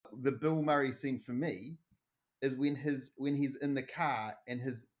the Bill Murray scene for me is when he's in the car and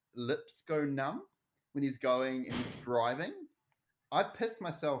his lips go numb when he's going and he's driving. I pissed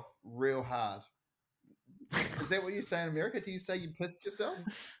myself real hard. Is that what you say in America? Do you say you pissed yourself?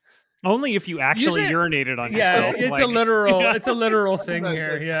 Only if you actually urinated on yourself. Yeah, it's a literal thing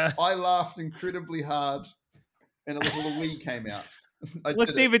here. Yeah. I laughed incredibly hard and a little wee came out.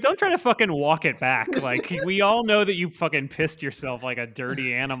 Look, David, don't try to fucking walk it back. Like, we all know that you fucking pissed yourself like a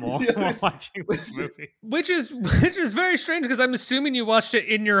dirty animal while watching this movie. Which is very strange because I'm assuming you watched it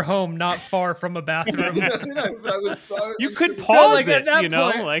in your home, not far from a bathroom. But I was so you could pause it, at you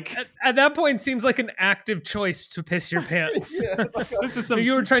know? Point, like at that point, seems like an active choice to piss your pants. This is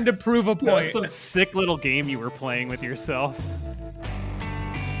you were trying to prove a point. Some sick little game you were playing with yourself.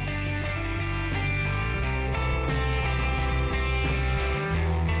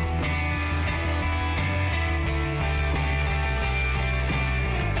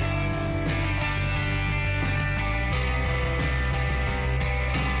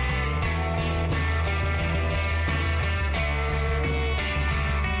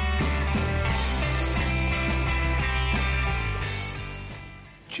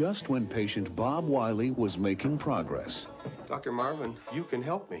 Just when patient Bob Wiley was making progress. Dr. Marvin, you can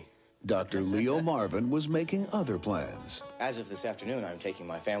help me. Dr. Leo Marvin was making other plans. As of this afternoon, I'm taking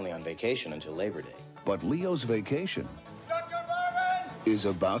my family on vacation until Labor Day. But Leo's vacation Dr. Marvin! is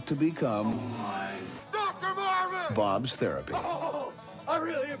about to become Dr. Marvin! Bob's therapy. Oh, I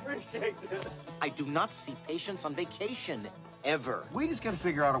really appreciate this. I do not see patients on vacation, ever. We just got to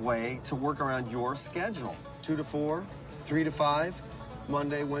figure out a way to work around your schedule. 2 to 4, 3 to 5,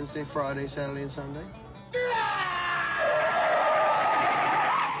 Monday, Wednesday, Friday, Saturday, and Sunday.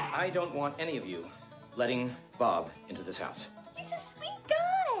 I don't want any of you letting Bob into this house. He's a sweet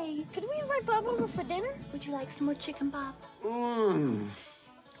guy. Could we invite Bob over for dinner? Would you like some more chicken, Bob?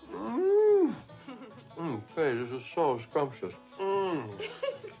 Faye, this is so scrumptious. Will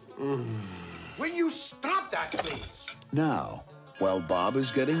you stop that, please? Now, while Bob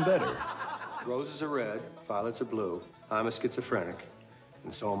is getting better, Roses are red, violets are blue. I'm a schizophrenic,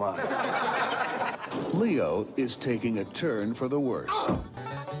 and so am I. Leo is taking a turn for the worse.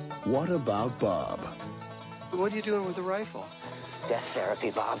 What about Bob? What are you doing with the rifle? Death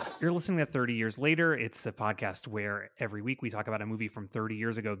therapy, Bob. You're listening to 30 Years Later. It's a podcast where every week we talk about a movie from 30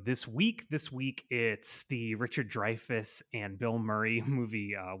 years ago. This week, it's the Richard Dreyfuss and Bill Murray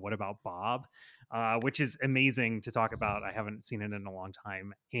movie, What About Bob? Which is amazing to talk about. I haven't seen it in a long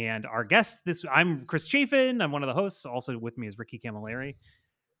time. And our guest I'm Chris Chafin. I'm one of the hosts. Also with me is Ricky Camilleri.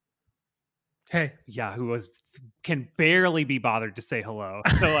 Hey. Yeah, who can barely be bothered to say hello.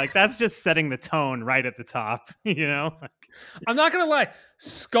 So like that's just setting the tone right at the top, you know? I'm not gonna lie.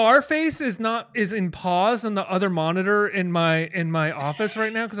 Scarface is in pause on the other monitor in my office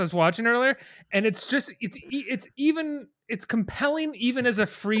right now because I was watching earlier, and it's compelling even as a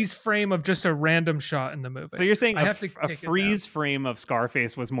freeze frame of just a random shot in the movie. So you're saying a freeze frame of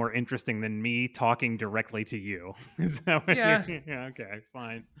Scarface was more interesting than me talking directly to you? Is that what yeah. Yeah. Okay.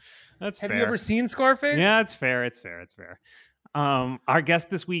 Fine. That's fair. Have you ever seen Scarface? Yeah, it's fair. It's fair. Our guest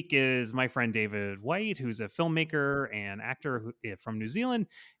this week is my friend David White, who's a filmmaker and actor from New Zealand.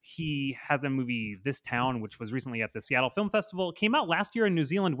 He has a movie, This Town, which was recently at the Seattle Film Festival. It came out last year in New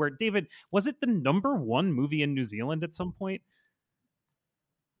Zealand, where, David, was it the #1 movie in New Zealand at some point?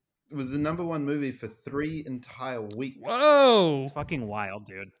 It was the #1 movie for 3 entire weeks. Whoa! It's fucking wild,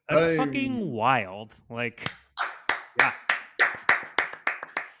 dude. That's fucking wild. Like, yeah.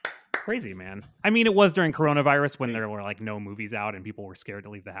 Crazy, man. I mean, it was during coronavirus when there were like no movies out and people were scared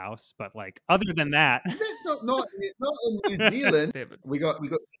to leave the house. But like, other than that, that's not in New Zealand. we got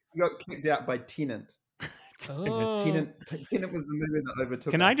kicked out by Tenet. Tenet was the movie that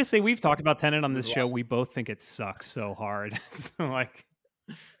overtook. Can I just say we've talked about Tenet on this show? We both think it sucks so hard. So like,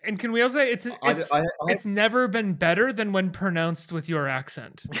 and can we also say it's never been better than when pronounced with your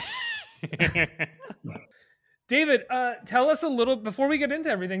accent. David, tell us a little, before we get into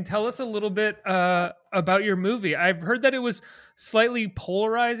everything, tell us a little bit about your movie. I've heard that it was slightly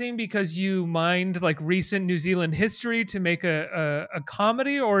polarizing because you mined like recent New Zealand history to make a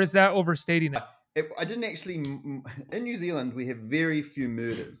comedy, or is that overstating it? I didn't actually. In New Zealand, we have very few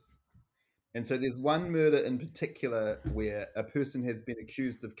murders. And so there's one murder in particular where a person has been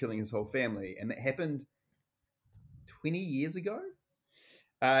accused of killing his whole family. And that happened 20 years ago.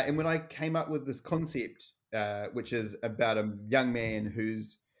 And when I came up with this concept, which is about a young man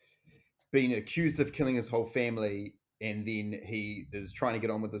who's been accused of killing his whole family, and then he is trying to get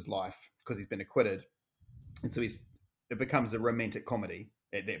on with his life because he's been acquitted. And so it becomes a romantic comedy.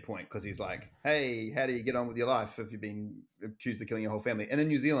 at that point, because he's like, hey, how do you get on with your life if you've been accused of killing your whole family? And in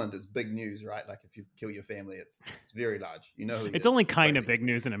New Zealand, it's big news, right? Like if you kill your family, it's very large. You know who he It's is. only kind of Crazy. big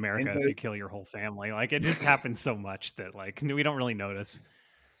news in America And so- if you kill your whole family. Like it just happens so much that like we don't really notice.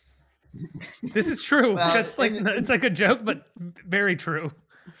 This is true. Well, That's like and- it's like a joke, but very true.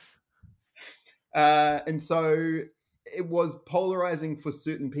 And so it was polarizing for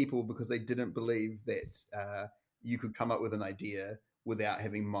certain people because they didn't believe that you could come up with an idea without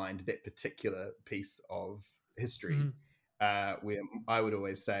having mined that particular piece of history. Where I would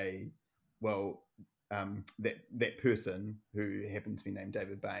always say, well, that person who happened to be named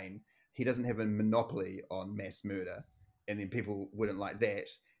David Bain, he doesn't have a monopoly on mass murder, and then people wouldn't like that,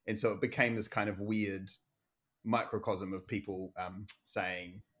 and so it became this kind of weird microcosm of people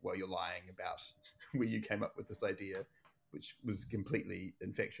saying, well, you're lying about where you came up with this idea, which was completely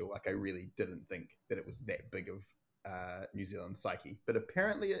infactual. Like I really didn't think that it was that big of New Zealand psyche, but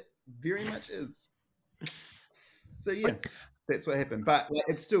apparently it very much is. So yeah, that's what happened. But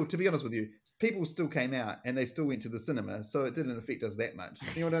it's still, to be honest with you, people still came out and they still went to the cinema, so it didn't affect us that much.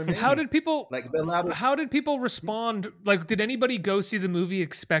 You know what I mean? How did people like the loudest? How did people respond? Like, did anybody go see the movie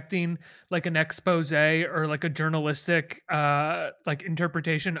expecting like an expose or like a journalistic like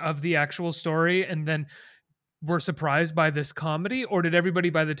interpretation of the actual story, and then were surprised by this comedy? Or did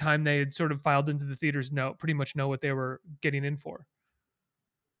everybody, by the time they had sort of filed into the theaters, pretty much know what they were getting in for?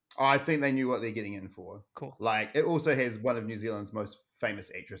 Oh, I think they knew what they're getting in for. Cool. Like it also has one of New Zealand's most famous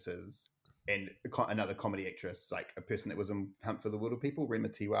actresses and another comedy actress, like a person that was in Hunt for the Wilder People, Rema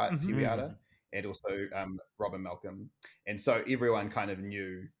Tiwiata, and also Robin Malcolm. And so everyone kind of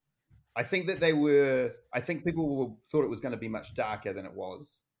knew. I think that people thought it was going to be much darker than it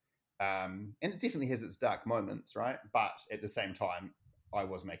was. And it definitely has its dark moments, right? But at the same time, I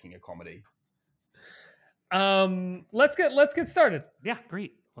was making a comedy. Let's get started. Yeah,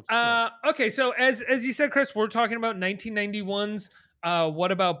 great. Let's do it. Okay, so as you said, Chris, we're talking about 1991's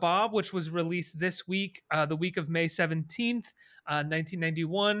What About Bob, which was released this week, the week of May 17th,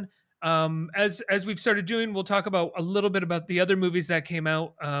 1991. As we've started doing, we'll talk about a little bit about the other movies that came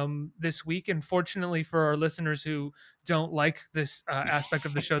out this week. And fortunately for our listeners who don't like this aspect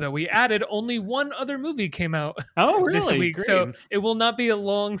of the show that we added, only one other movie came out this week. Great. So it will not be a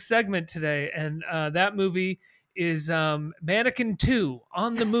long segment today. And that movie is Mannequin 2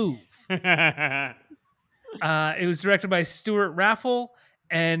 On the Move. It was directed by Stuart Raffle,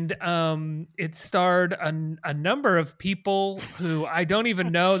 and it starred a number of people who I don't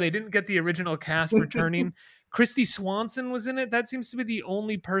even know. They didn't get the original cast returning. Christy Swanson was in it. That seems to be the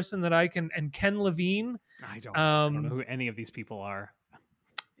only person that I can. And Ken Levine. I don't know who any of these people are.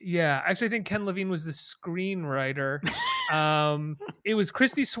 Yeah, actually, I think Ken Levine was the screenwriter. It was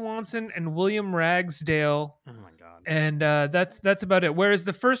Christy Swanson and William Ragsdale. Oh my god! And that's about it. Whereas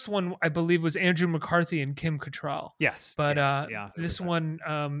the first one, I believe, was Andrew McCarthy and Kim Cattrall. Yes, but this one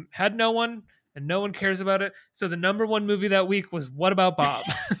had no one, and no one cares about it. So the number one movie that week was What About Bob?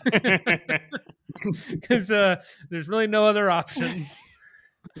 Because there's really no other options.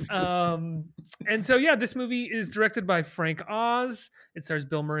 And so this movie is directed by Frank Oz. It stars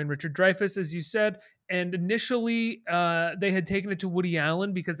Bill Murray and Richard Dreyfuss, as you said. And initially, they had taken it to Woody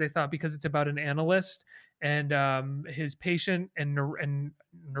Allen because they thought, because it's about an analyst and his patient and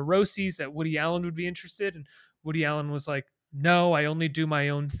neuroses, that Woody Allen would be interested. And Woody Allen was like, no, I only do my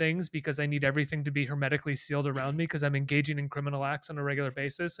own things because I need everything to be hermetically sealed around me because I'm engaging in criminal acts on a regular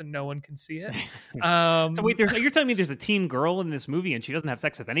basis and no one can see it. So wait, you're telling me there's a teen girl in this movie and she doesn't have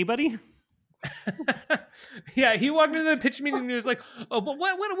sex with anybody? Yeah, he walked into the pitch meeting and he was like, "Oh, but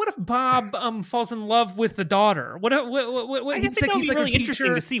what if Bob falls in love with the daughter? What I just think that would be really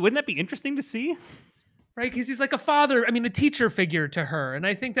interesting to see. Wouldn't that be interesting to see? Right, because he's like a teacher figure to her, and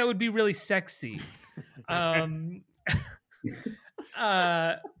I think that would be really sexy. But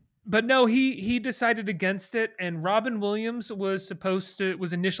no, he decided against it, and Robin Williams was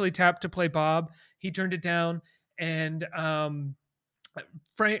initially tapped to play Bob. He turned it down, and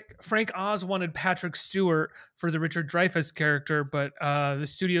Frank Oz wanted Patrick Stewart for the Richard Dreyfuss character, but the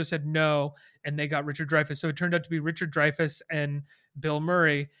studio said no, and they got Richard Dreyfuss. So it turned out to be Richard Dreyfuss and Bill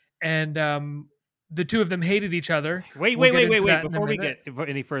Murray, and the two of them hated each other. Wait! Before we get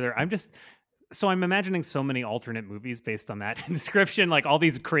any further, I'm imagining so many alternate movies based on that description, like all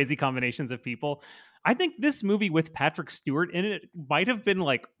these crazy combinations of people. I think this movie with Patrick Stewart in it might have been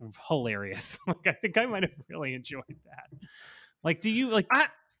like hilarious. Like I think I might have really enjoyed that. Like, do you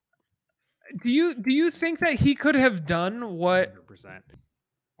think that he could have done what? 100%.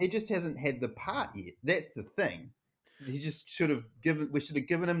 He just hasn't had the part yet. That's the thing. He just should have given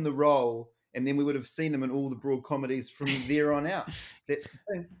him the role and then we would have seen him in all the broad comedies from there on out. That's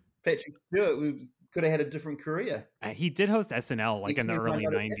the thing. Patrick Stewart, we could have had a different career. He did host SNL like in the X-Men early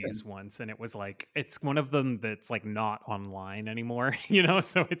might not have 90s happened. once, and it was like it's one of them that's like not online anymore, you know,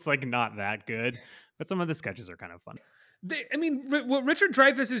 so it's like not that good. But some of the sketches are kind of fun. What Richard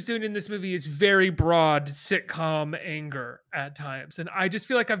Dreyfuss is doing in this movie is very broad sitcom anger at times, and I just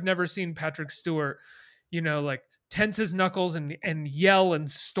feel like I've never seen Patrick Stewart, you know, like tense his knuckles and yell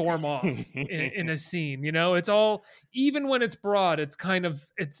and storm off in a scene. You know, it's all, even when it's broad, it's kind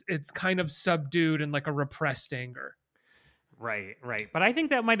of subdued and like a repressed anger. Right. But I think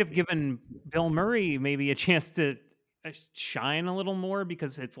that might have given Bill Murray maybe a chance to shine a little more,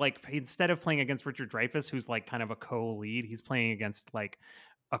 because it's like instead of playing against Richard Dreyfuss, who's like kind of a co-lead, he's playing against like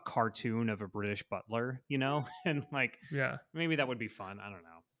a cartoon of a British butler, you know, and like maybe that would be fun. I don't know.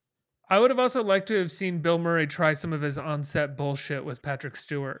 I would have also liked to have seen Bill Murray try some of his on-set bullshit with Patrick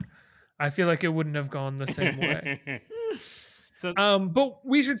Stewart. I feel like it wouldn't have gone the same way. So, but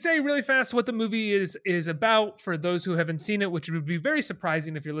we should say really fast what the movie is about for those who haven't seen it, which would be very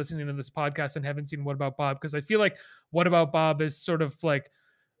surprising if you're listening to this podcast and haven't seen What About Bob, because I feel like What About Bob is sort of like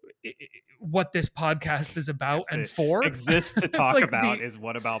what this podcast is about and for. Exists to talk like about is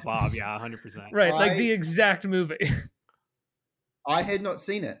What About Bob? Yeah, 100%. Right, like the exact movie. I had not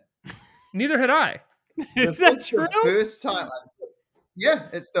seen it. Neither had I. Is that true? The first time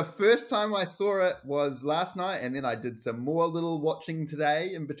it's the first time I saw it was last night, and then I did some more little watching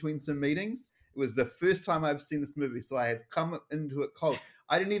today in between some meetings. It was the first time I've seen this movie, so I have come into it cold.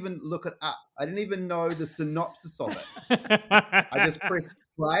 I didn't even look it up. I didn't even know the synopsis of it. I just pressed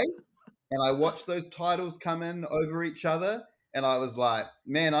play, and I watched those titles come in over each other, and I was like,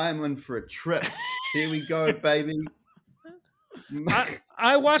 man, I am in for a trip. Here we go, baby.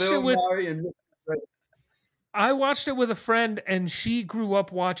 I watched Bill it with Murray and I watched it with a friend, and she grew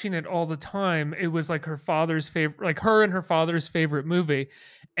up watching it all the time. It was like her father's favorite, like her and her father's favorite movie.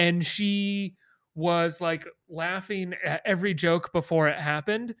 And she was like laughing at every joke before it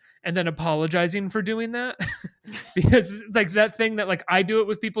happened and then apologizing for doing that. Because like that thing that like I do it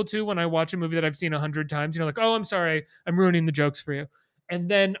with people too when I watch a movie that I've seen 100 times, you know, like, oh, I'm sorry, I'm ruining the jokes for you. And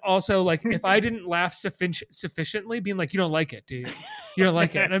then also like if I didn't laugh sufficiently, being like, you don't like it, do you? You don't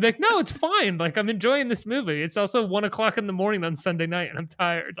like it. And I'm like, no, it's fine. Like I'm enjoying this movie. It's also 1:00 in the morning on Sunday night and I'm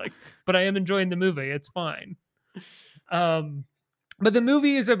tired. Like, but I am enjoying the movie. It's fine. But the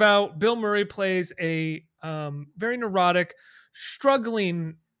movie is about Bill Murray plays a very neurotic,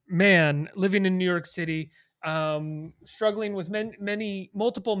 struggling man living in New York City, struggling with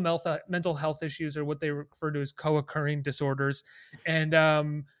multiple mental health issues, or what they refer to as co-occurring disorders.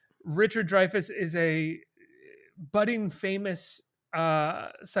 And Richard Dreyfuss is a budding famous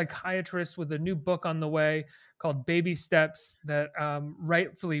psychiatrist with a new book on the way called Baby Steps that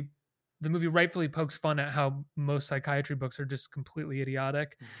the movie rightfully pokes fun at how most psychiatry books are just completely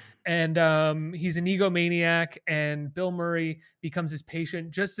idiotic. And he's an egomaniac, and Bill Murray becomes his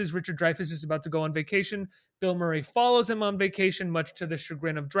patient just as Richard Dreyfuss is about to go on vacation. Bill Murray follows him on vacation, much to the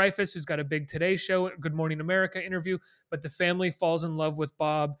chagrin of Dreyfuss, who's got a big Today Show, Good Morning America interview. But the family falls in love with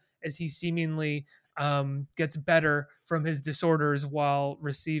Bob as he seemingly gets better from his disorders while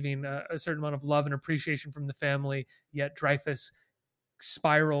receiving a certain amount of love and appreciation from the family. Yet Dreyfuss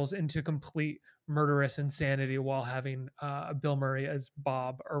spirals into complete murderous insanity while having Bill Murray as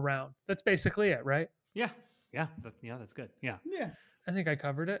Bob around. That's basically it, right? Yeah, that's good. Yeah, I think I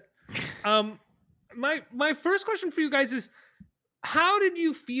covered it. My first question for you guys is, how did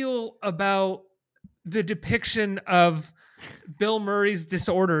you feel about the depiction of Bill Murray's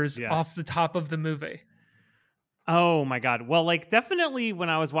disorders off the top of the movie? Oh my God. Well, like definitely when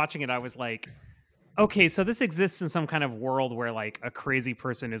I was watching it, I was like, okay, so this exists in some kind of world where like a crazy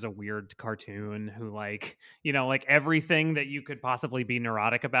person is a weird cartoon who like, you know, like everything that you could possibly be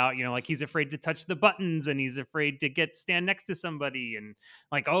neurotic about, you know, like he's afraid to touch the buttons and he's afraid to stand next to somebody, and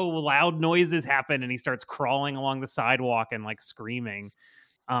like, oh, loud noises happen and he starts crawling along the sidewalk and like screaming.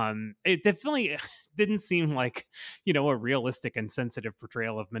 It definitely didn't seem like, you know, a realistic and sensitive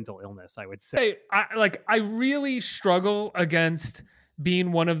portrayal of mental illness, I would say. I really struggle against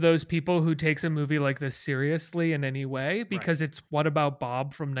being one of those people who takes a movie like this seriously in any way, because it's What About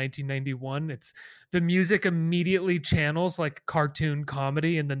Bob from 1991. It's the music immediately channels like cartoon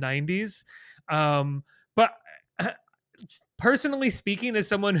comedy in the 90s. But personally speaking, as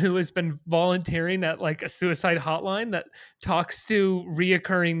someone who has been volunteering at like a suicide hotline that talks to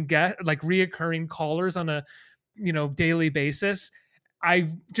reoccurring callers on a, you know, daily basis, I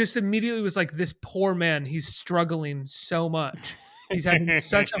just immediately was like, this poor man, he's struggling so much. He's having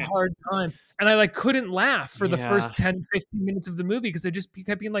such a hard time. And I like couldn't laugh for the Yeah. first 10, 15 minutes of the movie because I just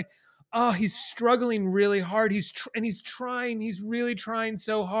kept being like, oh, he's struggling really hard. He's really trying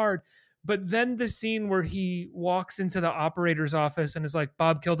so hard. But then the scene where he walks into the operator's office and is like,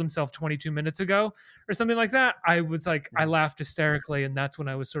 Bob killed himself 22 minutes ago or something like that. I was like, I laughed hysterically. And that's when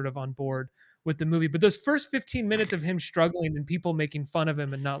I was sort of on board with the movie. But those first 15 minutes of him struggling and people making fun of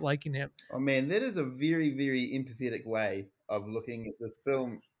him and not liking him. Oh man, that is a very, very empathetic way of looking at this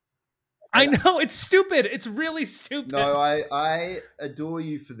film. I know, it's stupid. It's really stupid. No, I adore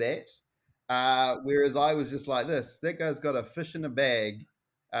you for that. Whereas I was just like this. That guy's got a fish in a bag.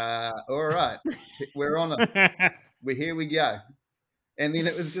 All right, we're on it. Here we go. And then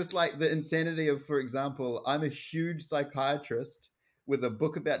it was just like the insanity of, for example, I'm a huge psychiatrist with a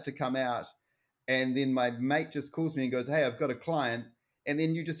book about to come out. And then my mate just calls me and goes, hey, I've got a client. And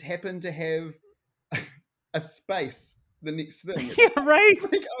then you just happen to have a space the next thing. Yeah, right.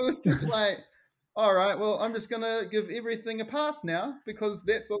 Like, I was just like, all right, well, I'm just going to give everything a pass now because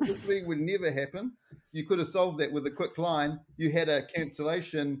that's obviously would never happen. You could have solved that with a quick line. You had a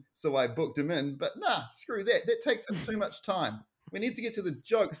cancellation, so I booked him in. But nah, screw that. That takes up too much time. We need to get to the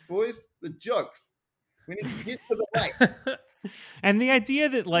jokes, boys. The jokes. We need to get to the right. And the idea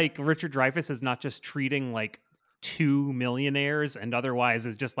that like Richard Dreyfuss is not just treating like 2 millionaires and otherwise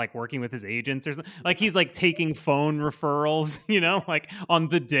is just like working with his agents or something. Like he's like taking phone referrals, like on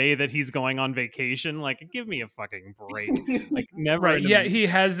the day that he's going on vacation. Like, give me a fucking break. Like never. Right. Yeah, he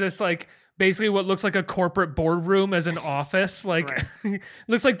has this like basically what looks like a corporate boardroom as an office. Like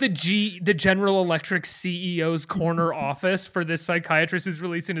looks like the General Electric CEO's corner office for this psychiatrist who's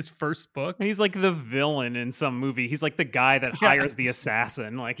releasing his first book. He's like the villain in some movie. He's like the guy that hires the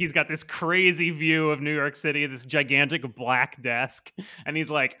assassin. Like he's got this crazy view of New York City, this gigantic black desk. And he's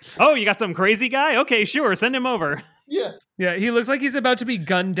like, oh, you got some crazy guy? Okay, sure. Send him over. Yeah. Yeah. He looks like he's about to be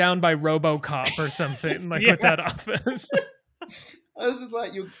gunned down by RoboCop or something like with that office. I was just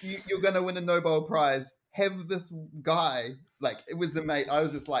like, you're going to win a Nobel Prize. Have this guy, like, it was the mate. I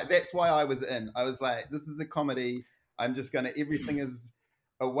was just like, that's why I was in. I was like, this is a comedy. I'm just going to, everything is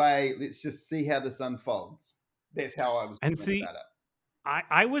away. Let's just see how this unfolds. That's how I was feeling about it.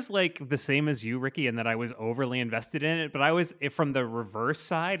 I was like the same as you, Ricky, in that I was overly invested in it. But I was, from the reverse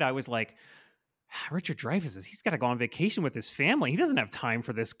side, I was like, Richard Dreyfuss, he's got to go on vacation with his family. He doesn't have time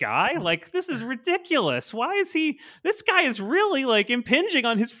for this guy. Like, this is ridiculous. Why is this guy is really like impinging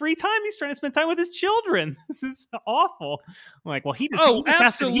on his free time. He's trying to spend time with his children. This is awful. I'm like, well, he just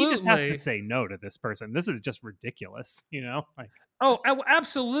has to say no to this person. This is just ridiculous, like. Oh,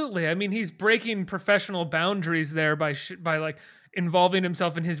 absolutely. I mean, he's breaking professional boundaries there by like involving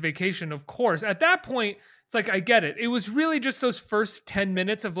himself in his vacation. Of course, at that point, it's like, I get it. It was really just those first 10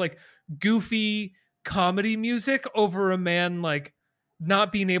 minutes of like goofy comedy music over a man like not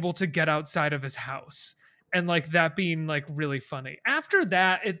being able to get outside of his house and like that being like really funny. After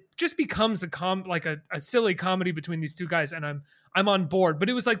that, it just becomes a silly comedy between these two guys, and I'm on board. But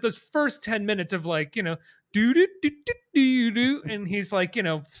it was like those first 10 minutes of like, do do do do do, and he's like,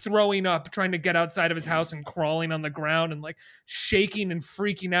 throwing up, trying to get outside of his house and crawling on the ground and like shaking and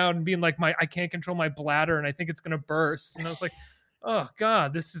freaking out and being like, I can't control my bladder and I think it's gonna burst. And I was like, oh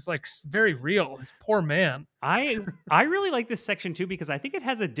God, this is like very real. This poor man. I really like this section too because I think it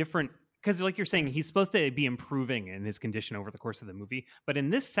has a different. Because like you're saying, he's supposed to be improving in his condition over the course of the movie. But in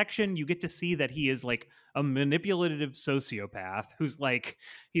this section, you get to see that he is like a manipulative sociopath who's like,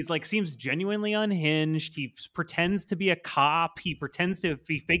 seems genuinely unhinged. He pretends to be a cop. He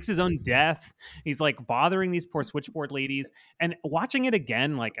fakes his own death. He's like bothering these poor switchboard ladies. And watching it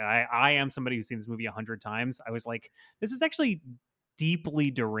again, like I am somebody who's seen this movie 100 times. I was like, this is actually deeply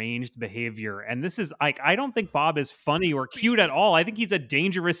deranged behavior, and this is like, I don't think Bob is funny or cute at all. I think he's a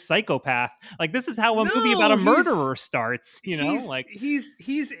dangerous psychopath. Like, this is how a movie about a murderer starts, like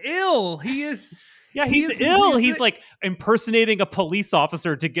he's ill. He is. Yeah, he's ill. He's like impersonating a police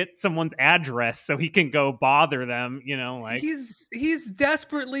officer to get someone's address so he can go bother them, like he's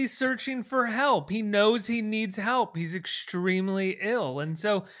desperately searching for help. He knows he needs help. He's extremely ill. And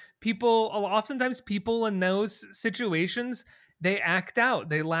so oftentimes people in those situations, they act out,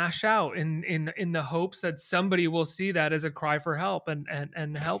 they lash out in the hopes that somebody will see that as a cry for help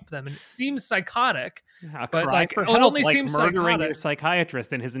and help them. And it seems psychotic, but like it only seems murdering psychotic. Your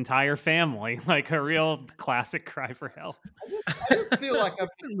psychiatrist and his entire family, like a real classic cry for help. I just feel like I've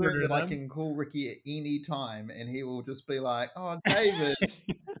learned that I can call Ricky at any time and he will just be like, oh, David,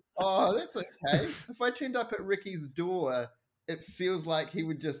 oh, that's okay. If I turned up at Ricky's door, it feels like he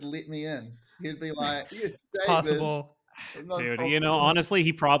would just let me in. He'd be like, yes, David. It's possible. Dude, honestly,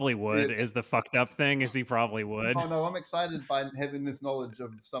 he probably would. Yeah. Is the fucked up thing is he probably would. Oh no, I'm excited by having this knowledge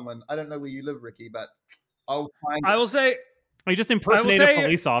of someone. I don't know where you live, Ricky, but I'll find. I will say You just impersonate a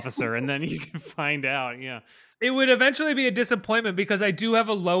police officer, and then you can find out. Yeah. it would eventually be a disappointment because I do have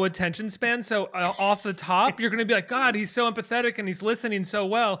a low attention span. So off the top, you're going to be like, God, he's so empathetic and he's listening so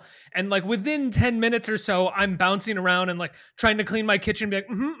well. And like within 10 minutes or so, I'm bouncing around and like trying to clean my kitchen. Be like,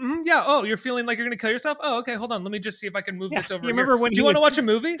 yeah. Oh, you're feeling like you're going to kill yourself. Oh, okay. Hold on. Let me just see if I can move this over. Remember when do you want to watch a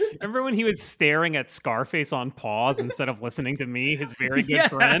movie? Remember when he was staring at Scarface on pause instead of listening to me, his very good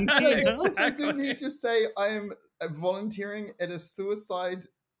friend? Also, didn't he just say, I am volunteering at a suicide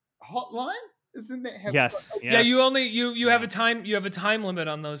hotline? Isn't that yes. Yeah, you have a time limit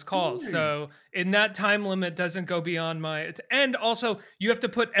on those calls. So in that time limit doesn't go beyond and also you have to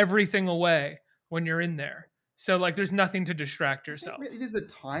put everything away when you're in there. So like there's nothing to distract yourself. It is a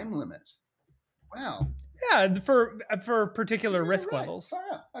time limit. Wow. Yeah, for particular risk levels.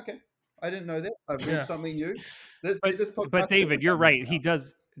 Okay. I didn't know that. I've learned something new. But David, you're right. He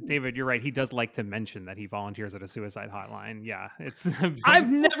does. David, you're right. He does like to mention that he volunteers at a suicide hotline. Yeah, it's.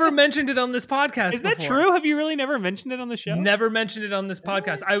 I've never mentioned it on this podcast. Is that true? Have you really never mentioned it on the show? Never mentioned it on this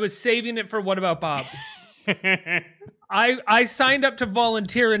podcast. I was saving it for What About Bob? I signed up to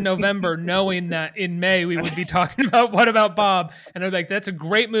volunteer in November knowing that in May we would be talking about What About Bob, and I'm like, that's a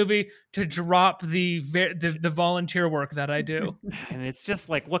great movie to drop the volunteer work that I do. And it's just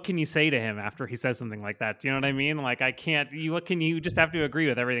like, what can you say to him after he says something like that? Do you know what I mean? Like, you just have to agree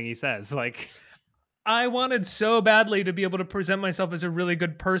with everything he says. Like, I wanted so badly to be able to present myself as a really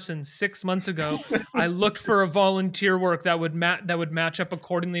good person 6 months ago. I looked for a volunteer work that would match up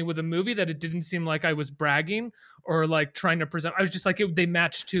accordingly with a movie that it didn't seem like I was bragging or like trying to present. I was just like, they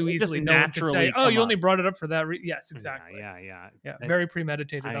matched too easily. No one could say, "Oh, you only brought it up for that." Yes, exactly. Yeah. Very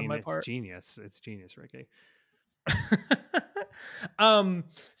premeditated on my part. It's genius. It's genius, Ricky.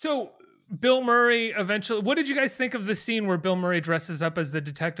 So Bill Murray eventually. What did you guys think of the scene where Bill Murray dresses up as the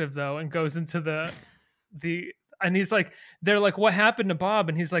detective though and goes into the and he's like, they're like, what happened to Bob?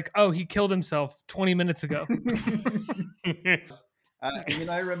 And he's like, oh, he killed himself 20 minutes ago. And then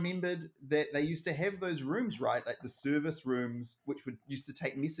I remembered that they used to have those rooms, right? Like the service rooms, which used to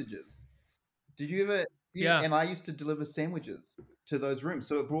take messages. Did you ever? Yeah. And I used to deliver sandwiches to those rooms.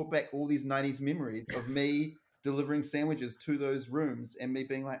 So it brought back all these 90s memories of me delivering sandwiches to those rooms and me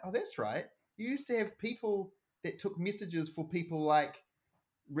being like, oh, that's right. You used to have people that took messages for people like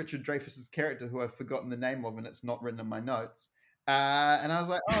Richard Dreyfuss's character, who I've forgotten the name of, and it's not written in my notes. And I was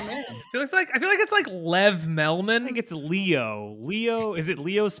like, oh man. I feel like it's like Lev Melman. I think it's Leo. Is it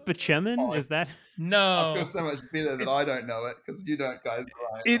Leo Spaceman? Is that? No. I feel so much better that I don't know it because you don't, guys.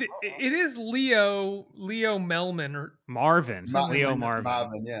 It is Leo Melman or Marvin. Leo Marvin.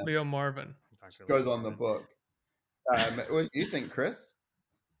 Marvin, yeah. Leo Marvin. Goes on the book. What do you think, Chris?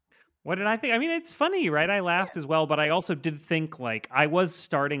 What did I think? I mean, it's funny, right? I laughed as well, but I also did think, like, I was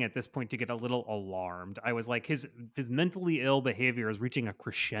starting at this point to get a little alarmed. I was like, his mentally ill behavior is reaching a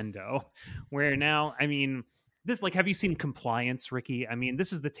crescendo, where now, I mean, this, like, have you seen Compliance, Ricky? I mean,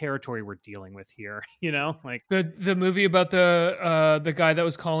 this is the territory we're dealing with here, you know? Like the movie about the guy that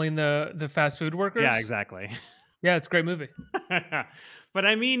was calling the fast food workers? Yeah, exactly. Yeah, it's a great movie. But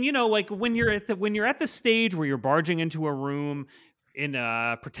I mean, you know, like when you're at the stage where you're barging into a room in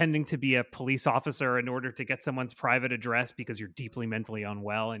pretending to be a police officer in order to get someone's private address because you're deeply mentally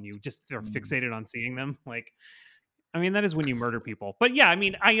unwell and you just are fixated on seeing them, like, I mean, that is when you murder people. But yeah, I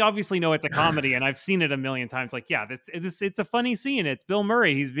mean, I obviously know it's a comedy and I've seen it a million times. Like, yeah, it's a funny scene. It's Bill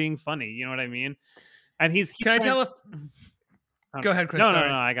Murray. He's being funny. You know what I mean? And he's Can I tell Go ahead, Chris. No,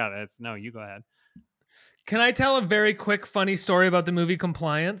 I got it. No, you go ahead. Can I tell a very quick, funny story about the movie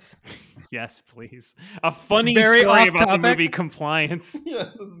Compliance? Yes, please. A funny very story about topic. the movie Compliance. Yeah,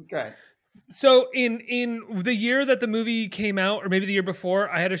 this is great. So in the year that the movie came out, or maybe the year before,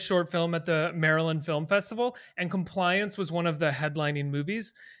 I had a short film at the Maryland Film Festival, and Compliance was one of the headlining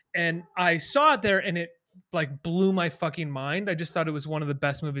movies. And I saw it there, and it like blew my fucking mind. I just thought it was one of the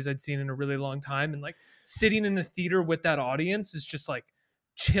best movies I'd seen in a really long time. And like sitting in a theater with that audience is just like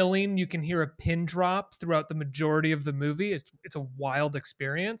chilling. You can hear a pin drop throughout the majority of the movie. It's a wild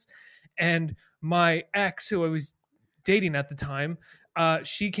experience. And my ex, who I was dating at the time,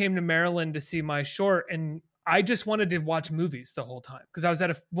 she came to Maryland to see my short, and I just wanted to watch movies the whole time because I was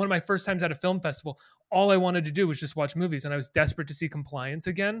at one of my first times at a film festival. All I wanted to do was just watch movies, and I was desperate to see Compliance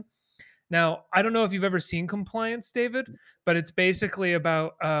again. Now, I don't know if you've ever seen Compliance, David, but it's basically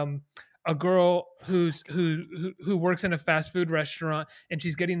about a girl who works in a fast food restaurant, and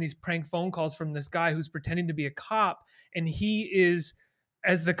she's getting these prank phone calls from this guy who's pretending to be a cop, and he is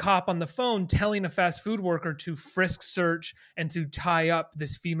as the cop on the phone telling a fast food worker to frisk search and to tie up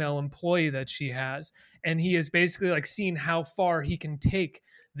this female employee that she has. And he is basically like seeing how far he can take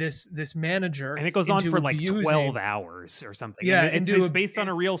this manager. And it goes on into for like abusing- 12 hours or something. Yeah, And it's based on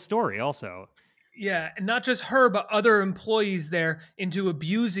a real story also. Yeah, and not just her, but other employees there into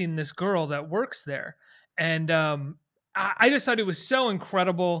abusing this girl that works there. And I just thought it was so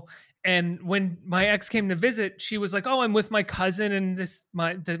incredible. And when my ex came to visit, she was like, "Oh, I'm with my cousin and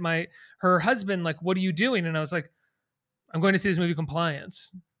her husband. Like, what are you doing?" And I was like, "I'm going to see this movie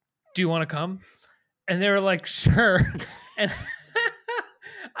Compliance. Do you want to come?" And they were like, "Sure." And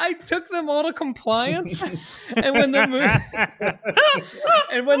I took them all to Compliance. And when the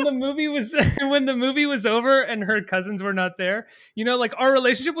movie was over and her cousins were not there, you know, like our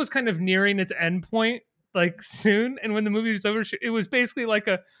relationship was kind of nearing its end point, like soon. And when the movie was over, it was basically like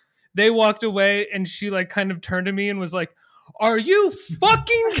they walked away and she like kind of turned to me and was like, "Are you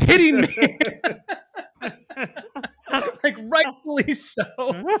fucking kidding me?" Like rightfully so.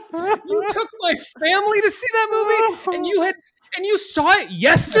 You took my family to see that movie and you saw it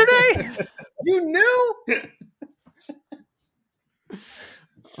yesterday? You knew?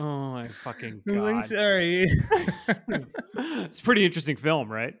 Oh my fucking I'm God. sorry. It's a pretty interesting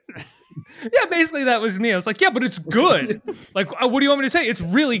film, right? Yeah, basically that was me. I was like, yeah, but it's good. Like, what do you want me to say? It's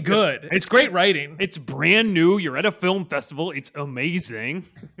really good. It's great writing. It's brand new. You're at a film festival. It's amazing.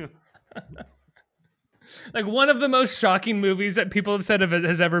 Like one of the most shocking movies that people have said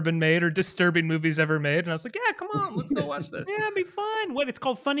has ever been made, or disturbing movies ever made. And I was like, yeah, come on, let's go watch this. Yeah, it'd be fun. What? It's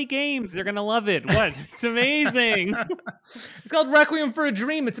called Funny Games. They're gonna love it. What? It's amazing. It's called Requiem for a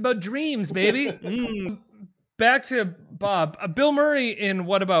Dream. It's about dreams, baby. Back to Bob. Bill Murray in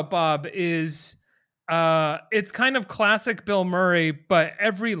What About Bob is it's kind of classic Bill Murray, but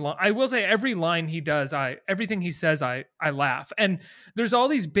I will say every line he does, everything he says, I laugh. And there's all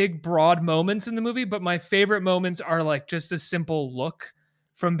these big, broad moments in the movie, but my favorite moments are like just a simple look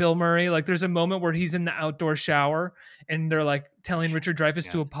from Bill Murray. Like there's a moment where he's in the outdoor shower and they're like telling Richard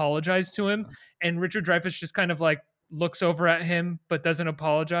Dreyfuss to apologize to him. And Richard Dreyfuss just kind of like looks over at him but doesn't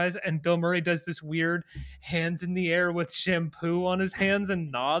apologize, and Bill Murray does this weird hands in the air with shampoo on his hands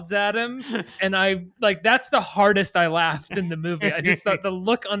and nods at him, and I like that's the hardest I laughed in the movie. I just thought the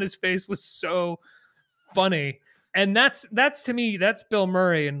look on his face was so funny, and that's to me, that's Bill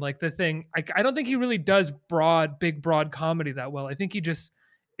Murray. And like the thing, I don't think he really does big broad comedy that well. I think he just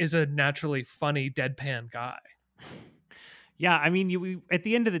is a naturally funny deadpan guy. Yeah, I mean, at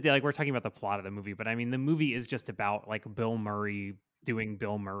the end of the day, like we're talking about the plot of the movie, but I mean, the movie is just about like Bill Murray doing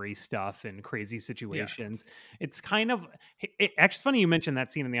Bill Murray stuff in crazy situations. Yeah. It's kind of actually funny you mentioned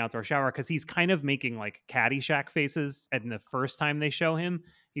that scene in the outdoor shower, because he's kind of making like Caddyshack faces. And the first time they show him,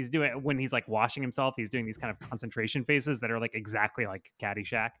 he's doing when he's like washing himself, he's doing these kind of concentration faces that are like exactly like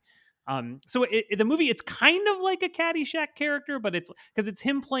Caddyshack. So the movie, it's kind of like a Caddyshack character, but it's because it's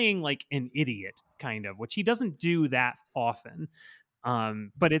him playing like an idiot kind of, which he doesn't do that often.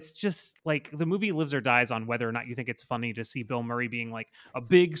 But it's just like the movie lives or dies on whether or not you think it's funny to see Bill Murray being like a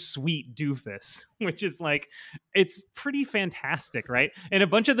big sweet doofus, which is like, it's pretty fantastic, right? In a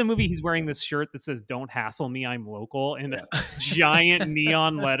bunch of the movie, he's wearing this shirt that says "Don't hassle me, I'm local" in giant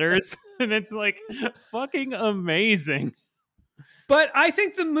neon letters, and it's like fucking amazing. But I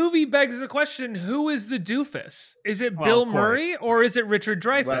think the movie begs the question, who is the doofus? Is it Bill Murray or is it Richard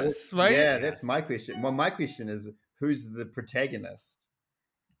Dreyfuss? Right? Yeah, that's my question. Well, my question is, who's the protagonist?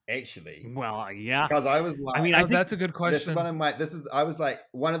 Actually. Well, yeah. Because I was like... I mean, that's a good question. I was like,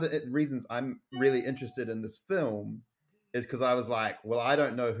 one of the reasons I'm really interested in this film is because I was like, well, I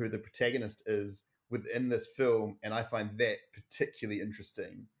don't know who the protagonist is within this film, and I find that particularly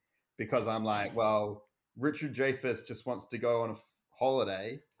interesting because I'm like, well, Richard Dreyfuss just wants to go on a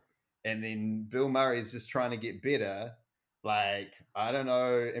holiday, and then Bill Murray's just trying to get better. Like, I don't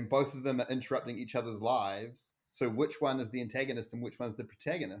know, and both of them are interrupting each other's lives. So which one is the antagonist and which one's the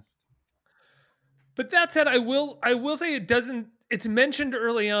protagonist? But that said, I will say it's mentioned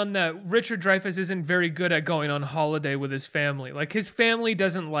early on that Richard Dreyfuss isn't very good at going on holiday with his family. Like his family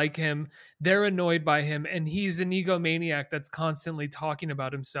doesn't like him. They're annoyed by him, and he's an egomaniac that's constantly talking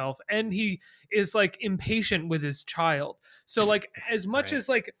about himself, and he is like impatient with his child. So like as much as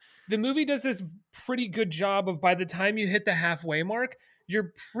like the movie does this pretty good job of, by the time you hit the halfway mark,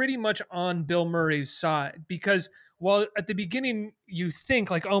 you're pretty much on Bill Murray's side, because while at the beginning you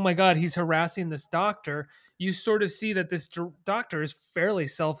think like, oh my God, he's harassing this doctor, you sort of see that this doctor is fairly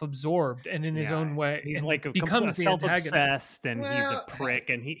self-absorbed and in his own way. He's like becomes self-obsessed, and he's a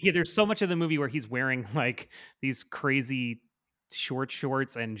prick. And he there's so much of the movie where he's wearing like these crazy short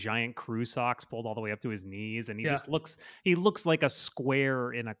shorts and giant crew socks pulled all the way up to his knees, and he Yeah. just looks like a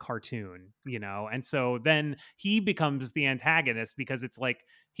square in a cartoon, and so then he becomes the antagonist because it's like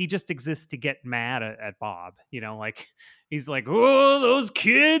he just exists to get mad at Bob, like he's like, oh, those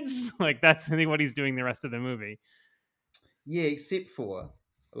kids, like that's I think what he's doing the rest of the movie. Yeah, except for,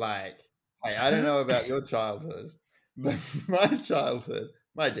 like, hey, I don't know about your childhood, but my childhood,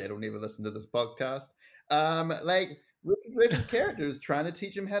 my dad will never listen to this podcast. Like, Richard Dreyfuss' character is trying to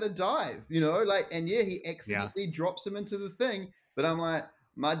teach him how to dive, and yeah, he accidentally drops him into the thing, but I'm like,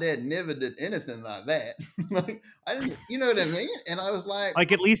 my dad never did anything like that. Like, I didn't, you know what I mean? And I was like,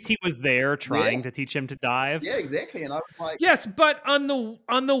 at least he was there trying to teach him to dive. Yeah, exactly. And I was like, yes, but on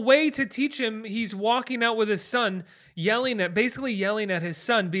the way to teach him, he's walking out with his son, basically yelling at his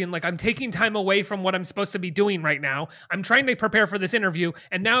son, being like, "I'm taking time away from what I'm supposed to be doing right now. I'm trying to prepare for this interview,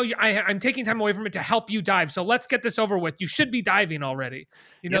 and now I'm taking time away from it to help you dive. So let's get this over with. You should be diving already."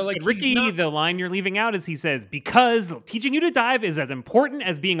 Yes, like Ricky, the line you're leaving out is he says, "Because teaching you to dive is as important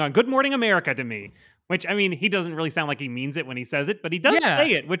as being on Good Morning America to me." Which, I mean, he doesn't really sound like he means it when he says it, but he does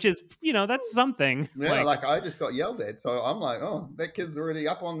say it, which is, that's something. Yeah, like I just got yelled at, so I'm like, oh, that kid's already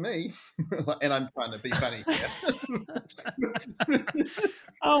up on me. And I'm trying to be funny here.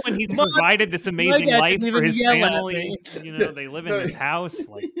 Oh, and he's provided this amazing life for his family. They live in his house.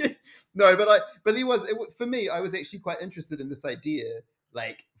 Like, no, but he was, for me, I was actually quite interested in this idea,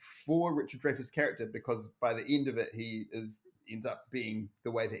 like, for Richard Dreyfuss' character, because by the end of it, he ends up being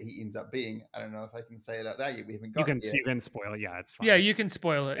the way that he ends up being. I don't know if I can say it out there yet. We haven't got you can spoil it. Yeah, it's fine. Yeah, you can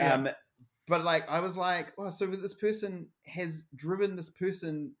spoil it. Yeah. But like, I was like, oh, so this person has driven this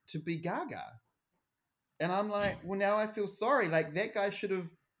person to be Gaga. And I'm like, well, now I feel sorry. Like, that guy should have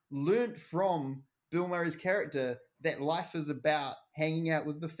learnt from Bill Murray's character that life is about hanging out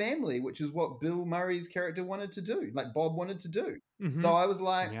with the family, which is what Bill Murray's character wanted to do, like Bob wanted to do. Mm-hmm. So I was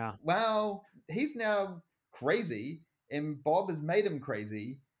like, wow, he's now crazy. And Bob has made him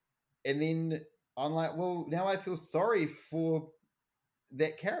crazy. And then I'm like, well, now I feel sorry for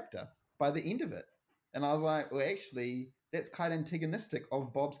that character by the end of it. And I was like, well, actually, that's kind of antagonistic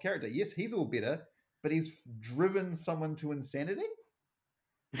of Bob's character. Yes, he's all better, but he's driven someone to insanity.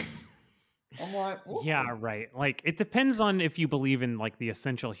 I'm like, oh. Yeah, right. Like, it depends on if you believe in like the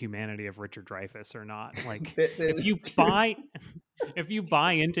essential humanity of Richard Dreyfuss or not. Like, if you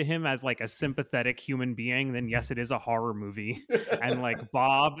buy into him as like a sympathetic human being, then yes, it is a horror movie. And like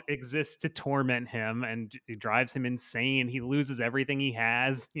Bob exists to torment him and it drives him insane. He loses everything he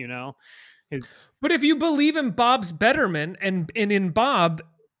has, But if you believe in Bob's betterment and in Bob,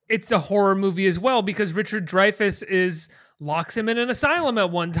 it's a horror movie as well, because Richard Dreyfuss locks him in an asylum at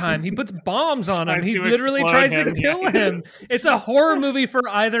one time. He puts bombs on him. He literally tries to kill him. It's a horror movie for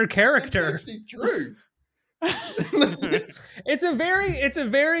either character. That's actually true. It's a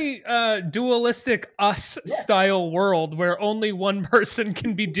very dualistic Us style world where only one person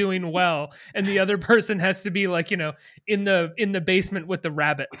can be doing well and the other person has to be like, in the basement with the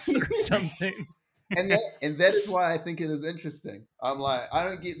rabbits or something. And that is why I think it is interesting. I'm like, I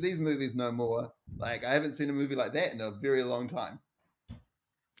don't get these movies no more. Like, I haven't seen a movie like that in a very long time.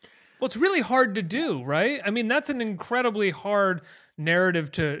 Well, it's really hard to do, right? I mean, that's an incredibly hard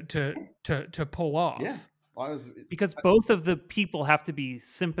narrative to pull off. Yeah. Because both of the people have to be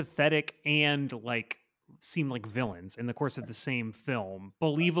sympathetic and like seem like villains in the course of the same film,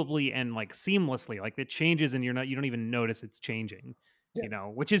 believably and like seamlessly. Like, it changes and you don't even notice it's changing. Yeah.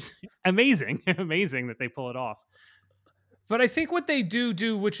 Which is amazing. Amazing that they pull it off. But I think what they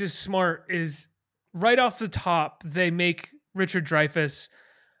do, which is smart, is right off the top, they make Richard Dreyfuss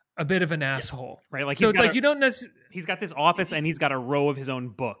a bit of an asshole. Right? Like, so it's like you don't necessarily... He's got this office and he's got a row of his own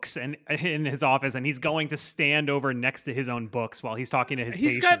books and in his office, and he's going to stand over next to his own books while he's talking to his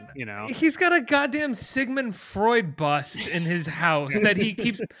patient, He's got a goddamn Sigmund Freud bust in his house that he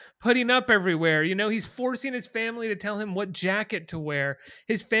keeps putting up everywhere. He's forcing his family to tell him what jacket to wear.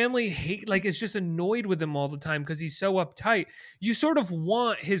 His family is just annoyed with him all the time because he's so uptight. You sort of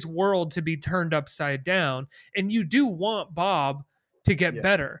want his world to be turned upside down, and you do want Bob to get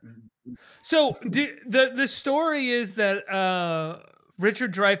better. So the story is that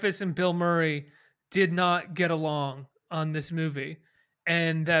Richard Dreyfuss and Bill Murray did not get along on this movie,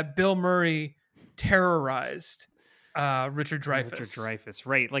 and that Bill Murray terrorized Richard Dreyfuss. Richard Dreyfuss,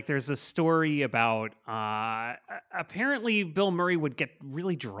 right? Like, there's a story about apparently Bill Murray would get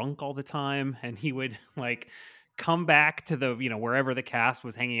really drunk all the time, and he would like come back to the wherever the cast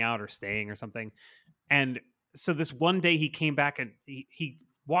was hanging out or staying or something, and so this one day he came back and he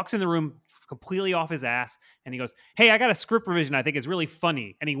walks in the room completely off his ass, and he goes, "Hey, I got a script revision I think is really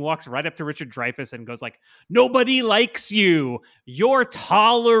funny." And he walks right up to Richard Dreyfuss and goes like, "Nobody likes you. You're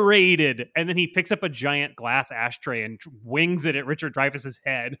tolerated." And then he picks up a giant glass ashtray and wings it at Richard Dreyfuss's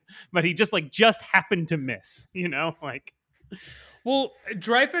head, but he just happened to miss, like. Well,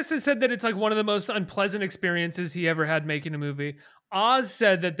 Dreyfuss has said that it's like one of the most unpleasant experiences he ever had making a movie. Oz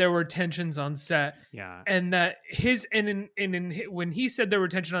said that there were tensions on set. Yeah. And that when he said there were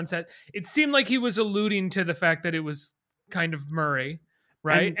tension on set, it seemed like he was alluding to the fact that it was kind of Murray,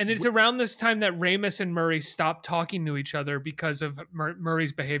 right? And it's around this time that Ramis and Murray stopped talking to each other because of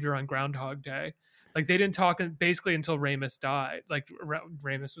Murray's behavior on Groundhog Day. Like they didn't talk basically until Ramis died. Like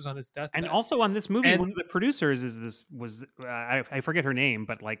Ramis was on his deathbed. And also on this movie, one of the producers was I forget her name,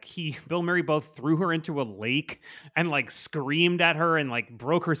 but like Bill Murray both threw her into a lake and like screamed at her and like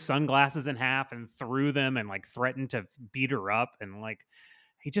broke her sunglasses in half and threw them and like threatened to beat her up, and like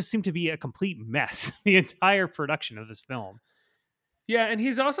he just seemed to be a complete mess the entire production of this film. Yeah, and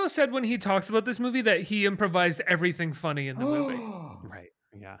he's also said when he talks about this movie that he improvised everything funny in the movie. Right.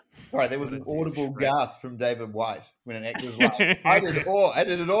 Yeah. All right, there was an audible gasp from David White when an actor was like, I did it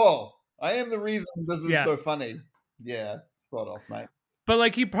all. I am the reason this is so funny. Yeah, start off, mate. But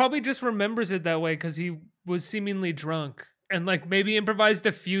like he probably just remembers it that way because he was seemingly drunk and like maybe improvised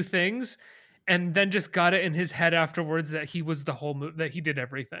a few things and then just got it in his head afterwards that he was the whole movie, that he did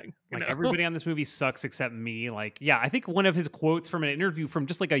everything. Like everybody on this movie sucks except me. Like, yeah, I think one of his quotes from an interview from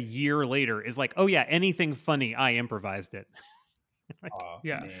just like a year later is like, "Oh yeah, anything funny, I improvised it." Like,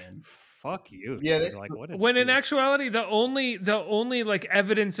 yeah, man. Fuck you. Yeah, that's like what. When in actuality, the only like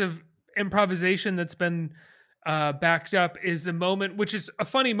evidence of improvisation that's been backed up is the moment, which is a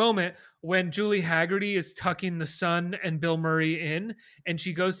funny moment, when Julie Haggerty is tucking the son and Bill Murray in, and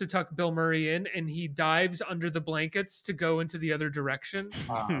she goes to tuck Bill Murray in, and he dives under the blankets to go into the other direction.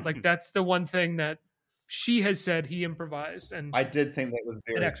 Like that's the one thing that she has said he improvised, and I did think that was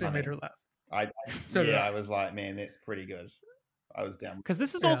very. It actually funny. made her laugh. I was like, man, that's pretty good. I was down because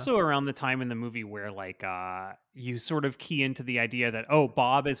this is also around the time in the movie where like you sort of key into the idea that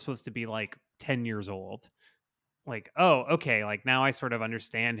Bob is supposed to be like 10 years old. Like, okay, like now I sort of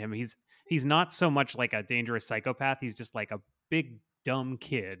understand him. He's not so much like a dangerous psychopath. He's just like a big dumb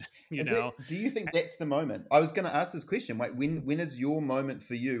kid. Do you think that's the moment? I was going to ask this question. Like, when is your moment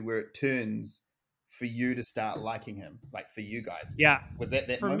for you where it turns for you to start liking him? Like for you guys? Yeah. Was that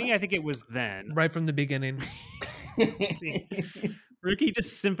for moment? me? I think it was then, right from the beginning. Ricky's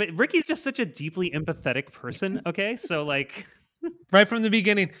just such a deeply empathetic person. Okay, so like. Right from the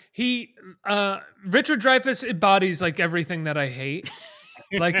beginning, Richard Dreyfuss embodies like everything that I hate,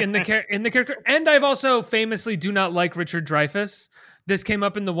 like in the character. And I've also famously do not like Richard Dreyfuss. This came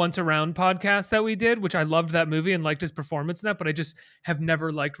up in the Once Around podcast that we did, which I loved that movie and liked his performance in that, but I just have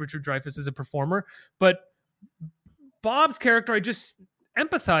never liked Richard Dreyfuss as a performer. But Bob's character, I just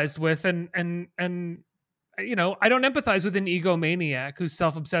empathized with, and I don't empathize with an egomaniac who's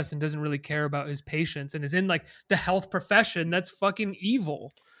self-obsessed and doesn't really care about his patients and is in like the health profession. That's fucking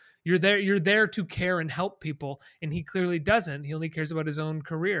evil. You're there to care and help people. And he clearly doesn't. He only cares about his own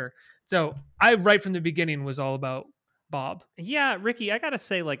career. So I, right from the beginning, was all about Bob. Yeah, Ricky, I gotta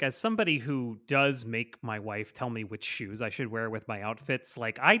say, like, as somebody who does make my wife tell me which shoes I should wear with my outfits,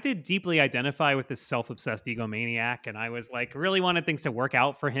 like, I did deeply identify with this self-obsessed egomaniac, and I was like, really wanted things to work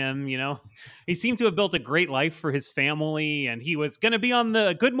out for him. He seemed to have built a great life for his family, and he was gonna be on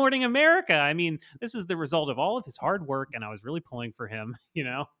the Good Morning America. I mean, this is the result of all of his hard work, and I was really pulling for him.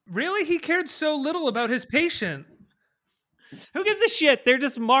 Really, he cared so little about his patient. Who gives a shit? They're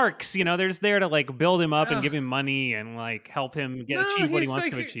just marks, they're just there to like build him up and give him money and like help him achieve what he wants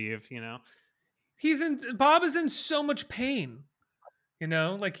to achieve, Bob is in so much pain,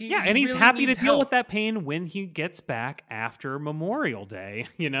 like he's really happy to deal with that pain when he gets back after Memorial Day,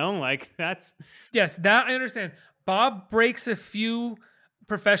 like that's. Yes, that I understand. Bob breaks a few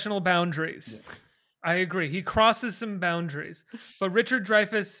professional boundaries. Yeah. I agree. He crosses some boundaries, but Richard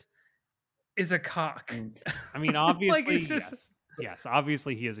Dreyfuss is a cock. I mean, obviously, like yes,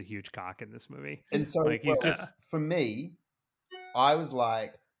 obviously he is a huge cock in this movie. And so, he's for me, I was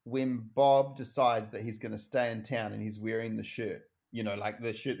like, when Bob decides that he's going to stay in town and he's wearing the shirt, like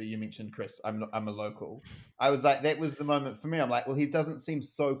the shirt that you mentioned, Chris, I'm a local. I was like, that was the moment for me. I'm like, well, he doesn't seem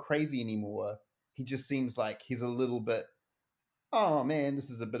so crazy anymore. He just seems like he's a little bit, oh man, this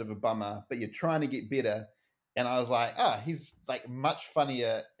is a bit of a bummer, but you're trying to get better. And I was like, he's like much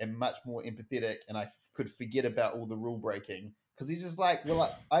funnier and much more empathetic, and I could forget about all the rule breaking because he's just like,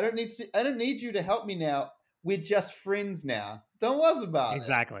 well, I don't need you to help me now. we're just friends now. Don't worry about it.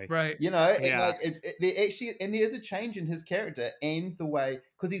 Exactly. Right. You know, and Yeah. like there actually, and there's a change in his character and the way,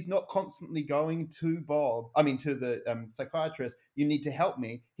 because he's not constantly going to to the psychiatrist. You need to help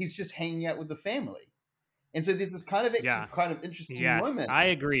me. He's just hanging out with the family, and so there's this kind of interesting Yes, moment. I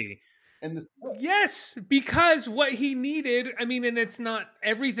agree. In this, Yes, because what he needed, I mean, and it's not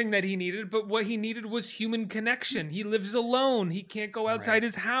everything that he needed, but what he needed was human connection. He lives alone. He can't go outside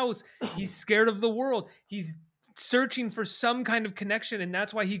his house. He's scared of the world. He's searching for some kind of connection, and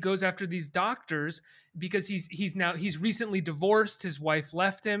that's why he goes after these doctors, because he's recently divorced. His wife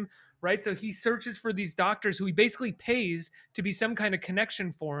left him, right? So he searches for these doctors who he basically pays to be some kind of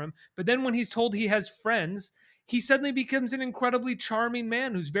connection for him. But then when he's told he has friends, he suddenly becomes an incredibly charming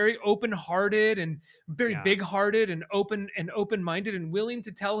man who's very open-hearted and very big-hearted and open-minded and willing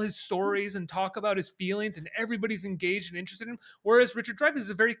to tell his stories and talk about his feelings, and everybody's engaged and interested in him. Whereas Richard Dreyfuss is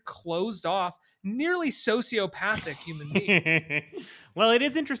a very closed-off, nearly sociopathic human being. Well, it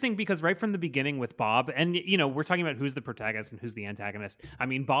is interesting because right from the beginning with Bob, and we're talking about who's the protagonist and who's the antagonist. I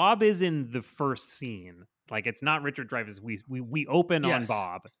mean, Bob is in the first scene. Like, it's not Richard Dreyfuss. We open on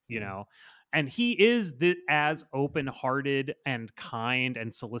Bob, and he is as open-hearted and kind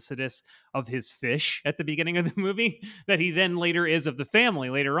and solicitous of his fish at the beginning of the movie that he then later is of the family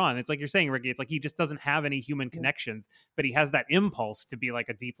later on. It's like you're saying, Ricky, it's like he just doesn't have any human connections, but he has that impulse to be like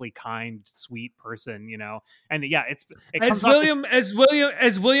a deeply kind, sweet person, And yeah,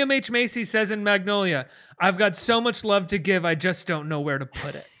 as William H. Macy says in Magnolia, "I've got so much love to give, I just don't know where to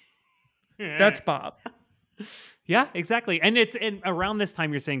put it." That's Bob. Yeah, exactly. And around this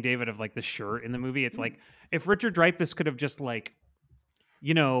time you're saying, David, of like the shirt in the movie, it's like if Richard Dreyfuss could have just like,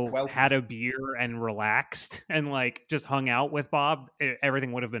 had a beer and relaxed and like just hung out with Bob,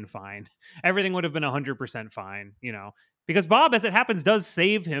 everything would have been fine. Everything would have been 100% fine, because Bob, as it happens, does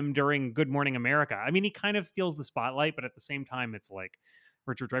save him during Good Morning America. I mean, he kind of steals the spotlight, but at the same time, it's like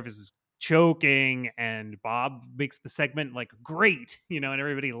Richard Dreyfuss is choking and Bob makes the segment like great, and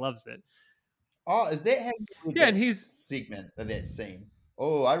everybody loves it. Oh, is that how you read and he's segment of that scene?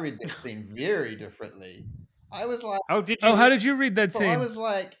 Oh, I read that scene very differently. I was like, "Oh, did you? Oh, how did you read that scene?" I was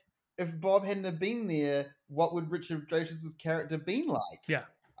like, if Bob hadn't have been there, what would Richard Dreyfuss's character been like? Yeah,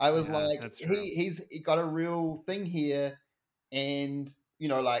 I was that's true. he's got a real thing here, and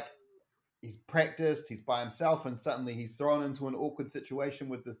like he's practiced, he's by himself, and suddenly he's thrown into an awkward situation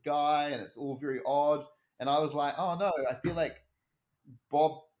with this guy, and it's all very odd. And I was like, oh no, I feel like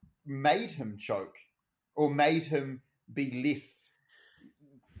Bob made him choke or made him be less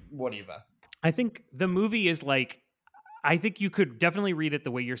whatever. I think the movie is like, I think you could definitely read it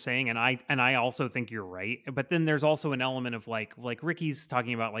the way you're saying, and I also think you're right. But then there's also an element of like Ricky's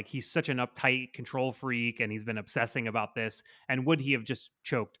talking about, like he's such an uptight control freak and he's been obsessing about this, and would he have just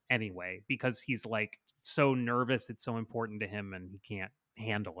choked anyway because he's like so nervous, it's so important to him and he can't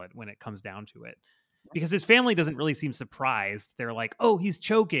handle it when it comes down to it. Because his family doesn't really seem surprised. They're like, "Oh, he's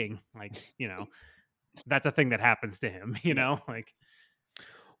choking." Like, that's a thing that happens to him, like.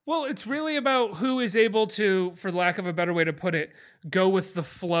 Well, it's really about who is able to, for lack of a better way to put it, go with the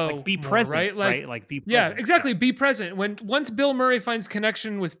flow. Like be more, present, right? Like be present. Yeah, exactly. Be present. Once Bob finds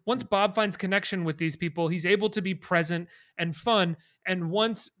connection with these people, he's able to be present and fun. And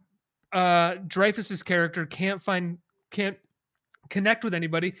once Dreyfuss's character can't connect with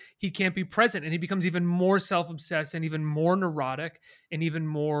anybody, he can't be present, and he becomes even more self-obsessed and even more neurotic and even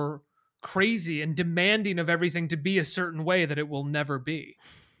more crazy and demanding of everything to be a certain way that it will never be.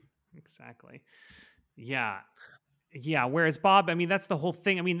 Exactly. Yeah. Whereas Bob, I mean, that's the whole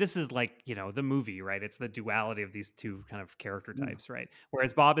thing. I mean, this is like, the movie, right? It's the duality of these two kind of character types, right?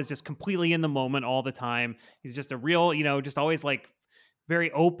 Whereas Bob is just completely in the moment all the time. He's just a real, just always like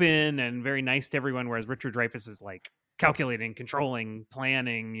very open and very nice to everyone. Whereas Richard Dreyfuss is like calculating, controlling,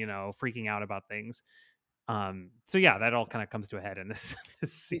 planning, freaking out about things. So yeah, that all kind of comes to a head in this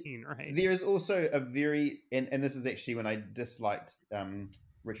scene, right? There is also a very, and this is actually when I disliked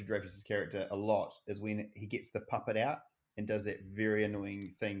Richard Dreyfuss's character a lot, is when he gets the puppet out and does that very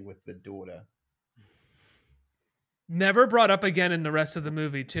annoying thing with the daughter. Never brought up again in the rest of the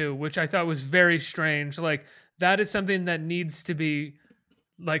movie too, which I thought was very strange. Like, that is something that needs to be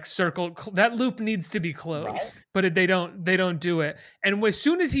like circled. That loop needs to be closed, right? But they don't do it. And as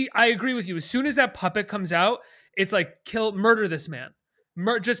soon as I agree with you, as soon as that puppet comes out, it's like, murder this man.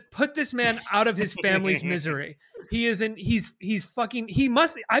 Just put this man out of his family's misery. I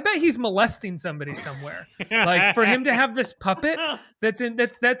bet he's molesting somebody somewhere. Like, for him to have this puppet that's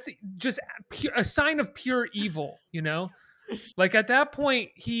just a sign of pure evil, Like, at that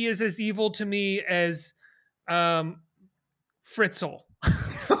point, he is as evil to me as Fritzl.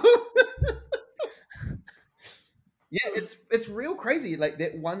 Yeah, it's real crazy. Like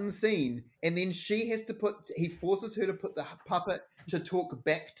that one scene, and then he forces her to put the puppet to talk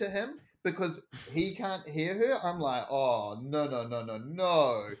back to him because he can't hear her. I'm like, oh no, no, no, no,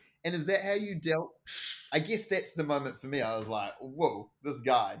 no. And is that how you dealt? I guess that's the moment for me. I was like, whoa, this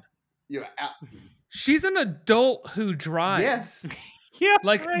guy, you're out. She's an adult who drives. Yeah,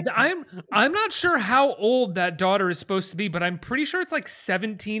 Like right. I'm not sure how old that daughter is supposed to be, but I'm pretty sure it's like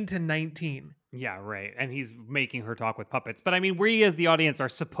 17 to 19. Yeah, right. And he's making her talk with puppets. But I mean, we as the audience are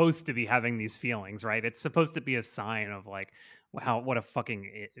supposed to be having these feelings, right? It's supposed to be a sign of like what a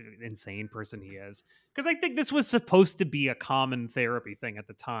fucking insane person he is. Because I think this was supposed to be a common therapy thing at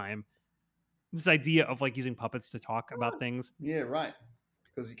the time. This idea of like using puppets to talk about things. Yeah, right.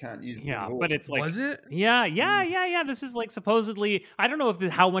 Because you can't use. Yeah, but it's like, Was it? yeah. This is like supposedly, I don't know if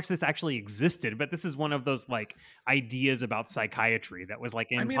how much this actually existed, but this is one of those like ideas about psychiatry that was like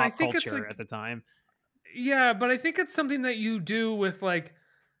in I pop think it's culture like- at the time. Yeah, but I think it's something that you do with like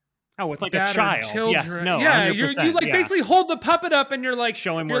Oh, with like a battered child. children. Yes, no, yeah, 100%. you like basically hold the puppet up and you're like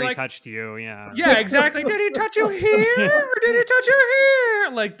show him you're where he like, touched you. Yeah. Yeah, exactly. Did he touch you here or did he touch you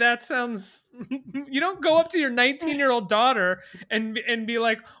here? Like that sounds. You don't go up to your 19-year-old daughter and be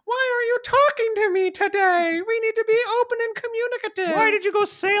like, "Why are you talking to me today? We need to be open and communicative." Why did you go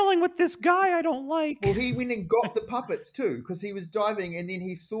sailing with this guy I don't like? Well, he went and got the puppets too because he was diving, and then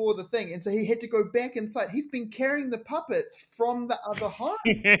he saw the thing, and so he had to go back inside. He's been carrying the puppets from the other home.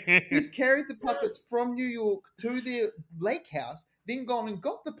 He's carried the puppets from New York to their lake house, then gone and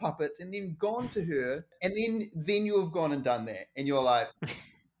got the puppets, and then gone to her, and then you have gone and done that, and you're like,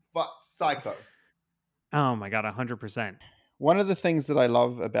 "Fuck, psycho." Oh my god, 100%. One of the things that I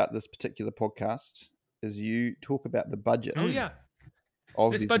love about this particular podcast is you talk about the budget. Oh yeah,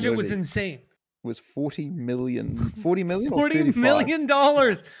 of this this budget was movie. insane. Was 40 million or $40 35? million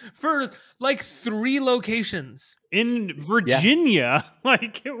for like 3 locations. In Virginia,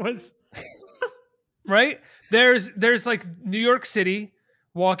 like it was. Right? There's like New York City,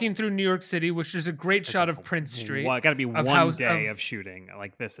 walking through New York City, which is a great shot of Prince Street. Well, it got to be of one day of shooting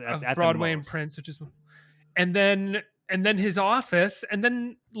like this of at Broadway the and most. Prince, which is, and then his office, and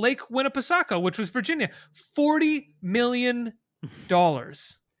then Lake Winnipesaukee, which was Virginia. $40 million.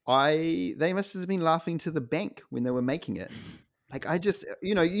 They must have been laughing to the bank when they were making it. Like I just,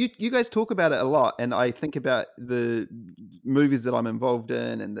 you guys talk about it a lot, and I think about the movies that I'm involved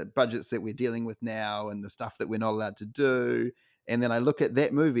in and the budgets that we're dealing with now and the stuff that we're not allowed to do. And then I look at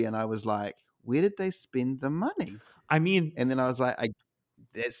that movie and I was like, where did they spend the money? I mean, and then I was like,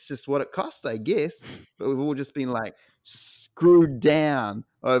 that's just what it cost, I guess. But we've all just been like screwed down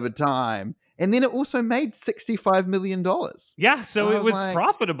over time. And then it also made $65 million. Yeah, so it was like,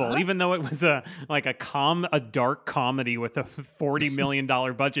 profitable, even though it was a dark comedy with a $40 million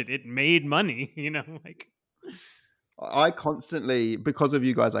budget. It made money, like. I constantly, because of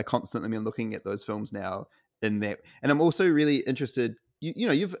you guys, I constantly been looking at those films now in that, and I'm also really interested.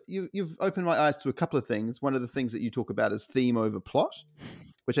 You've opened my eyes to a couple of things. One of the things that you talk about is theme over plot,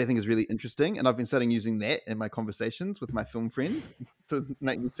 which I think is really interesting, and I've been starting using that in my conversations with my film friends to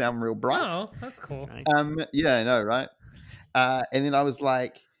make me sound real bright. Oh, that's cool. Yeah, I know, right? And then I was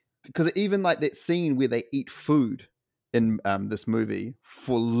like, because even like that scene where they eat food in this movie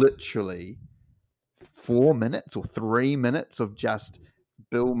for literally 4 minutes or 3 minutes of just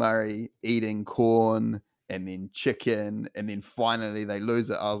Bill Murray eating corn and then chicken, and then finally they lose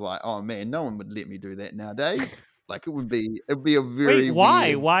it. I was like, oh man, no one would let me do that nowadays. Like it'd be a very why?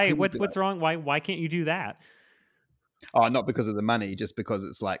 weird, Why? What's wrong? Why can't you do that? Oh, not because of the money, just because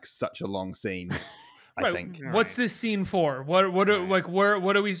it's like such a long scene. I think. What's this scene for?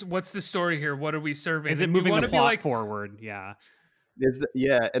 What's the story here? What are we serving? Is it moving the plot forward? Yeah.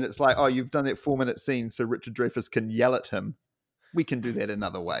 And it's like, oh, you've done that 4-minute scene so Richard Dreyfuss can yell at him. We can do that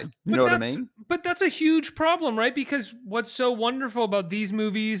another way. You know what I mean? But that's a huge problem, right? Because what's so wonderful about these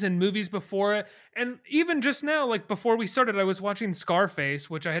movies and movies before it, and even just now, like before we started, I was watching Scarface,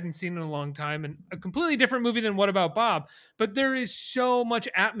 which I hadn't seen in a long time, and a completely different movie than What About Bob? But there is so much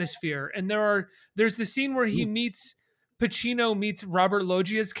atmosphere, and there's the scene where Pacino meets Robert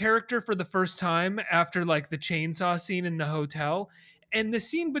Loggia's character for the first time after like the chainsaw scene in the hotel. And the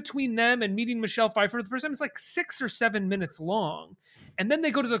scene between them and meeting Michelle Pfeiffer for the first time is like 6 or 7 minutes long. And then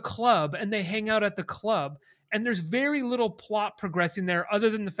they go to the club and they hang out at the club. And there's very little plot progressing there other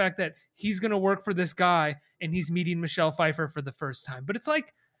than the fact that he's going to work for this guy and he's meeting Michelle Pfeiffer for the first time. But it's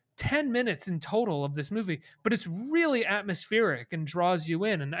like 10 minutes in total of this movie, but it's really atmospheric and draws you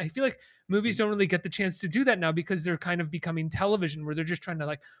in. And I feel like movies don't really get the chance to do that now because they're kind of becoming television where they're just trying to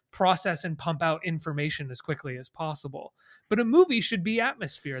like process and pump out information as quickly as possible. But a movie should be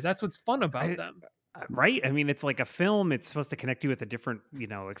atmosphere. That's what's fun about them. Right? I mean, it's like a film. It's supposed to connect you with a different,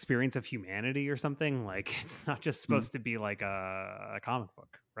 experience of humanity or something. Like, it's not just supposed to be like a comic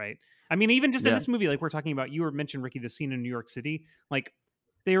book, right? I mean, even just in Yeah. this movie, like we're talking about, you were mentioned, Ricky, the scene in New York City. Like,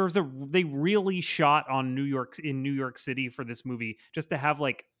 they really shot in New York City for this movie just to have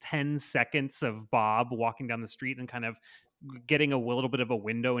like 10 seconds of Bob walking down the street and kind of getting a little bit of a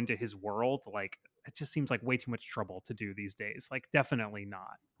window into his world. Like, it just seems like way too much trouble to do these days. Like, definitely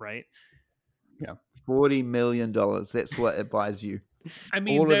not, right? Yeah, $40 million. That's what it buys you. I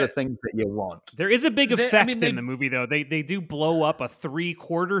mean, all of the things that you want. There is a big effect in the movie, though. They do blow up a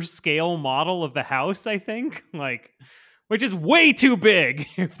 3/4 scale model of the house, I think, like, which is way too big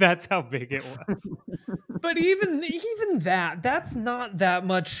if that's how big it was. But even that's not that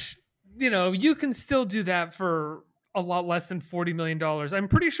much. You can still do that for a lot less than $40 million. I'm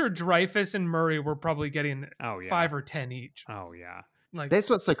pretty sure Dreyfuss and Murray were probably getting 5 or 10 each. Oh yeah. Like, that's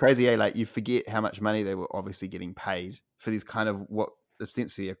what's so crazy, eh? Like, you forget how much money they were obviously getting paid for these kind of what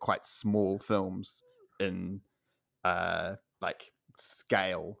essentially are quite small films in like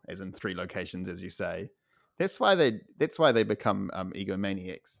scale, as in 3 locations, as you say. That's why they become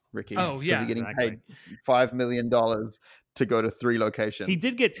egomaniacs, Ricky. Oh yeah, they're getting paid $5 million to go to 3 locations. He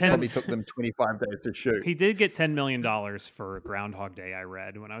did get Probably took them 25 days to shoot. He did get $10 million for Groundhog Day, I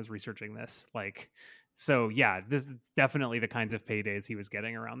read when I was researching this. Like, so yeah, this is definitely the kinds of paydays he was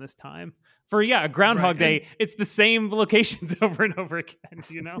getting around this time. For a Groundhog Day, it's the same locations over and over again,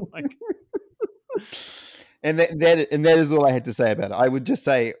 like. And that is all I had to say about it. I would just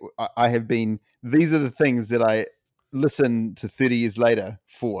say these are the things that I listen to 30 years later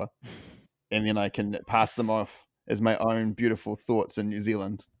for, and then I can pass them off as my own beautiful thoughts in New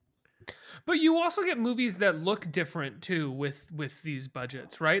Zealand. But you also get movies that look different too with these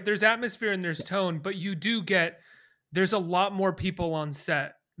budgets, right? There's atmosphere and there's tone, but you do get there's a lot more people on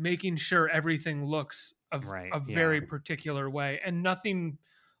set making sure everything looks a very particular way, and nothing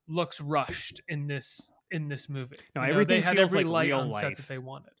looks rushed in this movie. No, everything they had feels every like light real on life set that they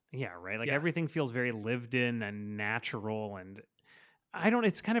wanted. Yeah, right. Like everything feels very lived in and natural, and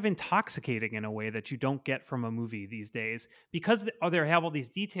it's kind of intoxicating in a way that you don't get from a movie these days, because they have all these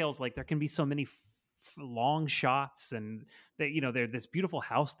details. Like, there can be so many long shots, and they're this beautiful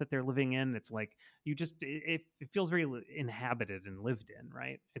house that they're living in. It's like it feels very inhabited and lived in,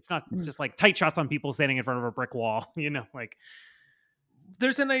 right? It's not just like tight shots on people standing in front of a brick wall, like.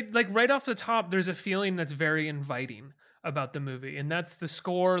 There's right off the top, there's a feeling that's very inviting about the movie, and that's the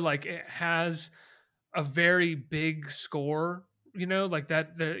score. Like, it has a very big score, like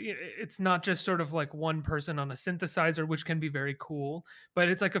that. It's not just sort of like one person on a synthesizer, which can be very cool, but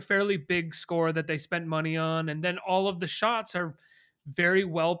it's like a fairly big score that they spent money on, and then all of the shots are very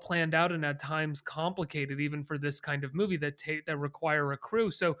well planned out and at times complicated, even for this kind of movie that require a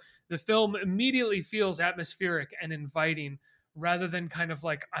crew. So the film immediately feels atmospheric and inviting, rather than kind of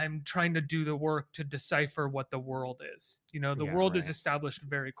like I'm trying to do the work to decipher what the world is. The world is established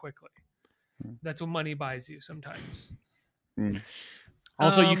very quickly. That's what money buys you sometimes.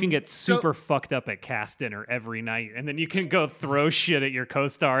 Also, you can get super fucked up at cast dinner every night, and then you can go throw shit at your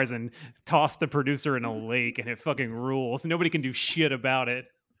co-stars and toss the producer in a lake, and it fucking rules. Nobody can do shit about it.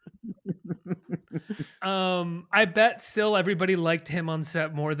 I bet still everybody liked him on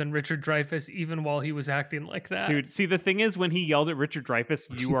set more than Richard Dreyfuss, even while he was acting like that. Dude, see, the thing is, when he yelled at Richard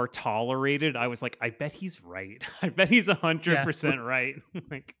Dreyfuss, "You are tolerated," I was like, I bet he's right. I bet he's 100% right.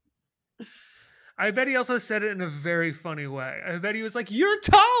 Like, I bet he also said it in a very funny way. I bet he was like, "You're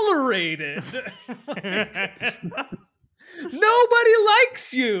tolerated." Nobody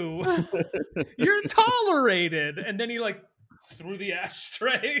likes you. You're tolerated. And then he threw the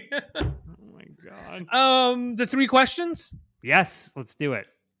ashtray. Oh my god. The 3 questions? Yes, let's do it.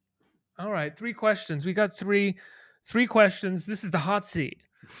 All right, 3 questions. We got three questions. This is the hot seat.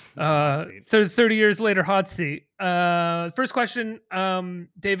 30 years later, hot seat. First question,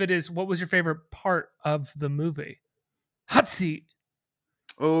 David, is what was your favorite part of the movie? Hot seat.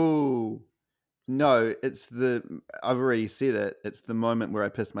 Oh no, I've already said it. It's the moment where I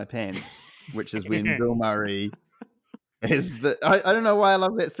pissed my pants, which is when Bill Murray is I don't know why I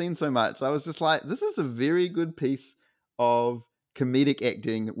love that scene so much. I was just like, this is a very good piece of comedic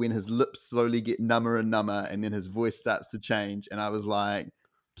acting when his lips slowly get number and number and then his voice starts to change, and I was like,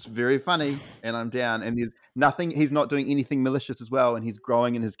 it's very funny, and I'm down. And he's not doing anything malicious as well, and he's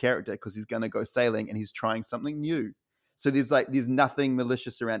growing in his character because he's going to go sailing and he's trying something new. So there's nothing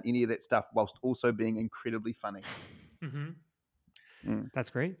malicious around any of that stuff, whilst also being incredibly funny. Mm-hmm. That's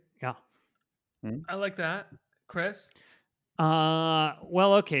great. Yeah. I like that. Chris?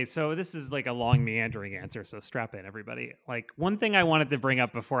 Well, okay, so this is like a long meandering answer, so strap in, everybody. Like, one thing I wanted to bring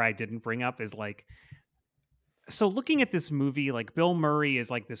up before I didn't bring up is like, so looking at this movie, like Bill Murray is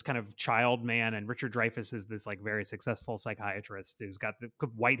like this kind of child man, and Richard Dreyfuss is this like very successful psychiatrist who's got the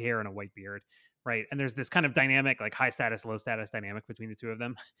white hair and a white beard, right? And there's this kind of dynamic, like high status, low status dynamic between the two of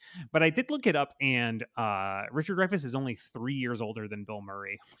them. But I did look it up, and Richard Dreyfuss is only 3 years older than Bill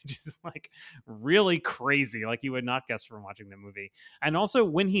Murray, which is like really crazy. Like you would not guess from watching the movie. And also,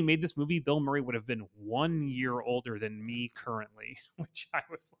 when he made this movie, Bill Murray would have been 1 year older than me currently, which I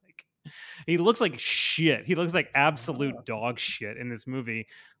was like, he looks like shit. He looks like absolute dog shit in this movie.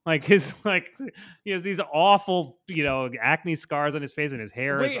 Like he has these awful, acne scars on his face, and his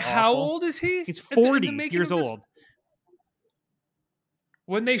hair is Wait, awful. how old is he? He's in the 40 making years of this? old.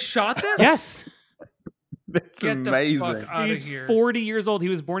 When they shot this? Yes. That's Get amazing. the fuck out He's of here. 40 years old. He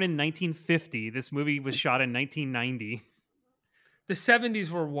was born in 1950. This movie was shot in 1990. The 70s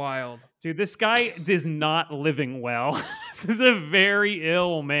were wild. Dude, this guy is not living well. This is a very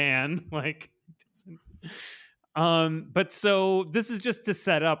ill man. Like, but so this is just to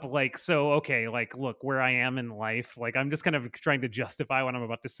set up, like, so, okay, like, look where I am in life. Like, I'm just kind of trying to justify what I'm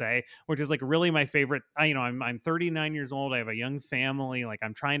about to say, which is like really my favorite. I'm 39 years old. I have a young family. Like,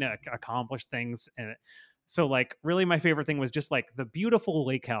 I'm trying to accomplish things. And so, like, really my favorite thing was just like the beautiful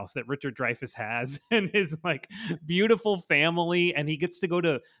lake house that Richard Dreyfuss has and his like beautiful family. And he gets to go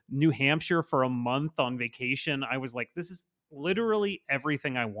to New Hampshire for a month on vacation. I was like, this is literally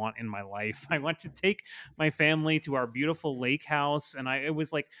everything I want in my life. I want to take my family to our beautiful lake house. And it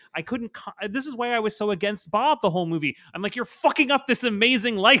was like, I couldn't, this is why I was so against Bob the whole movie. I'm like, you're fucking up this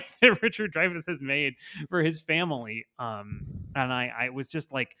amazing life that Richard Dreyfuss has made for his family. And I was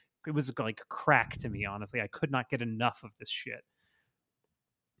just like, it was like crack to me, honestly. I could not get enough of this shit.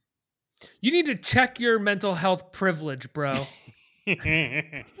 You need to check your mental health privilege, bro.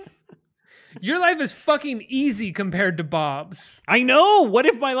 Your life is fucking easy compared to Bob's. I know. What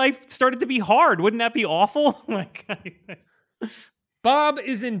if my life started to be hard? Wouldn't that be awful? Like, Bob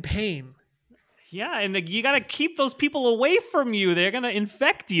is in pain. yeah, and you got to keep those people away from you. They're going to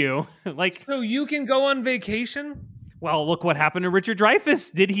infect you. Like, So you can go on vacation? well, look what happened to Richard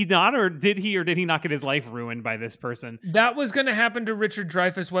Dreyfuss. Did he not, or did he not get his life ruined by this person? That was going to happen to Richard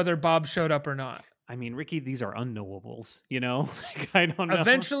Dreyfuss whether Bob showed up or not. I mean, Ricky, these are unknowables, Like, I don't know.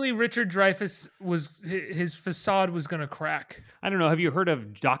 Eventually, Richard Dreyfuss his facade was going to crack. I don't know. Have you heard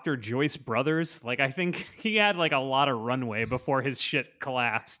of Dr. Joyce Brothers? Like, I think he had like a lot of runway before his shit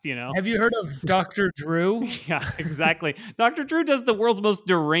collapsed, Have you heard of Dr. Drew? Yeah, exactly. Dr. Drew does the world's most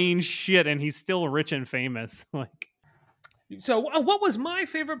deranged shit, and he's still rich and famous. Like, So what was my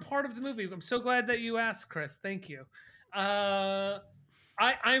favorite part of the movie? I'm so glad that you asked, Chris. Thank you.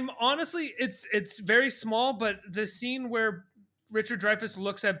 I'm honestly, it's very small, but the scene where Richard Dreyfuss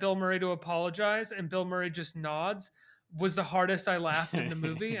looks at Bill Murray to apologize and Bill Murray just nods was the hardest I laughed in the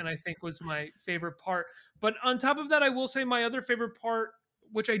movie, and I think was my favorite part. But on top of that, I will say my other favorite part,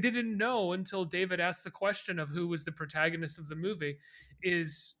 which I didn't know until David asked the question of who was the protagonist of the movie,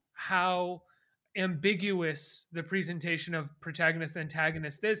 is how ambiguous the presentation of protagonist and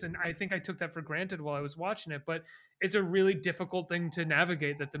antagonist is. And I think I took that for granted while I was watching it, but it's a really difficult thing to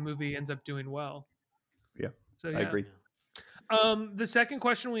navigate that the movie ends up doing well. Yeah, So I agree. The second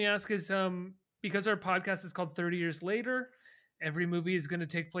question we ask is, because our podcast is called 30 Years Later, every movie is going to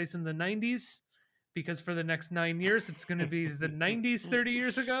take place in the 90s, because for the next 9 years, it's going to be the 90s 30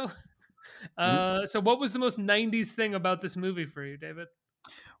 years ago. So what was the most 90s thing about this movie for you, David?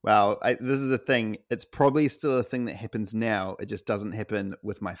 Well, this is a thing. It's probably still a thing that happens now. It just doesn't happen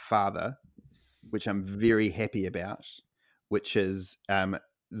with my father, which I'm very happy about, which is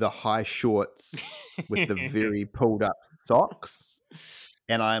the high shorts with the very pulled up socks.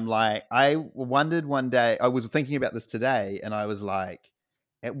 And I'm like, I wondered one day, I was thinking about this today, and I was like,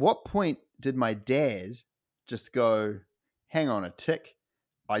 at what point did my dad just go, hang on a tick,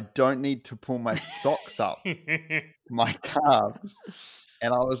 I don't need to pull my socks up my calves?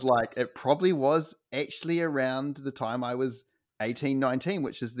 And I was like, it probably was actually around the time I was 18, 19,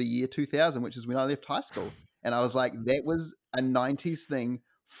 which is the year 2000, which is when I left high school. And I was like, that was a 90s thing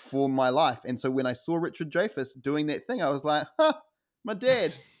for my life. And so when I saw Richard Dreyfuss doing that thing, I was like, my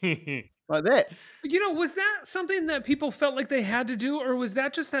dad, like that. Was that something that people felt like they had to do, or was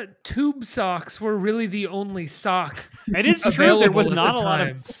that just that tube socks were really the only sock? It is true. There was not a lot time.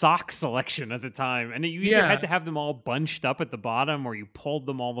 of sock selection at the time. And you either had to have them all bunched up at the bottom or you pulled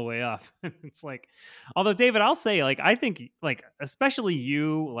them all the way up. It's like, although David, I'll say, like, I think, like, especially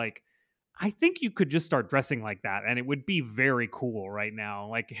you, like, I think you could just start dressing like that and it would be very cool right now.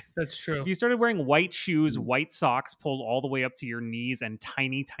 Like That's true. if you started wearing white shoes, white socks pulled all the way up to your knees and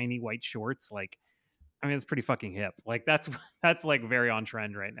tiny, tiny white shorts, like, I mean, it's pretty fucking hip. Like that's like very on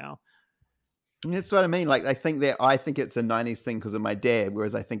trend right now. That's what I mean. Like, I think it's a 90s thing because of my dad,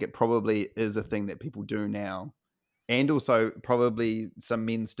 whereas I think it probably is a thing that people do now. And also probably some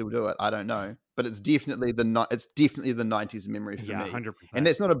men still do it. I don't know. But it's definitely the 90s memory for me. 100%. And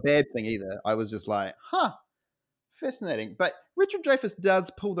that's not a bad thing either. I was just like, fascinating. But Richard Dreyfuss does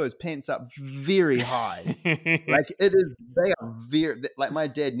pull those pants up very high. Like they are very, like my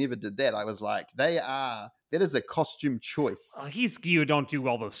dad never did that. I was like, that is a costume choice. You don't do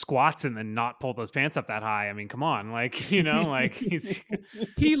all those squats and then not pull those pants up that high. I mean, come on. Like, like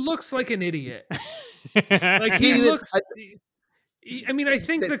he looks like an idiot. Like he looks, I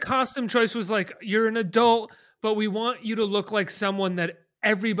think the costume choice was like, you're an adult, but we want you to look like someone that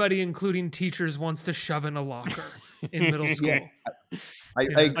everybody, including teachers, wants to shove in a locker in middle school. Yeah. I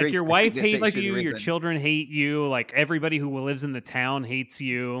agree. Like your wife hates you, your children hate you, like everybody who lives in the town hates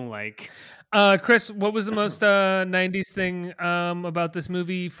you. Like, Chris, what was the most 90s thing about this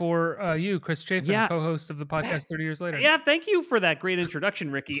movie for you, Chris Chafin, co-host of the podcast 30 Years Later? Yeah, thank you for that great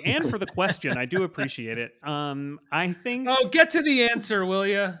introduction, Ricky, and for the question. I do appreciate it. I think... Oh, get to the answer, will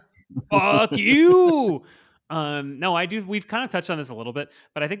you? Fuck you! No, I do. We've kind of touched on this a little bit,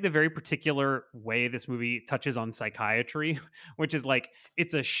 but I think the very particular way this movie touches on psychiatry, which is like,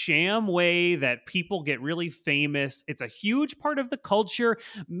 it's a sham way that people get really famous. It's a huge part of the culture.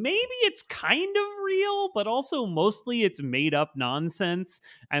 Maybe it's kind of real, but also mostly it's made up nonsense.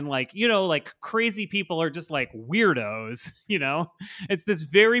 And like, like crazy people are just like weirdos, it's this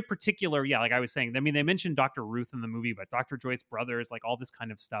very particular, like I was saying, I mean, they mentioned Dr. Ruth in the movie, but Dr. Joyce Brothers, like all this kind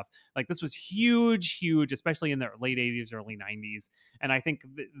of stuff. Like this was huge, especially in the late 80s, early 90s. And I think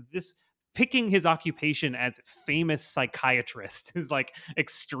this picking his occupation as famous psychiatrist is like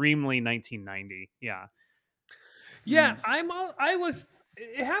extremely 1990. Yeah. Yeah.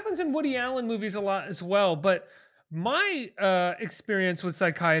 It happens in Woody Allen movies a lot as well, but my experience with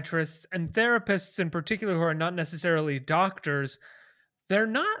psychiatrists and therapists in particular, who are not necessarily doctors, they're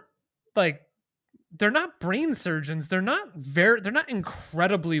not brain surgeons. They're not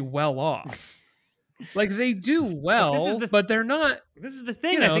incredibly well off. Like they do well, but they're not. This is the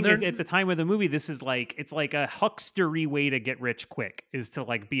thing. I think is at the time of the movie, this is like, it's like a huckstery way to get rich quick, is to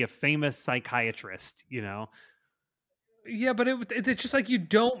like be a famous psychiatrist, Yeah, but it's just like, you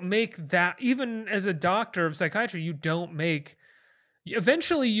don't make that, even as a doctor of psychiatry, you don't make.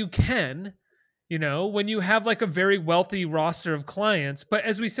 Eventually, you can, when you have like a very wealthy roster of clients. But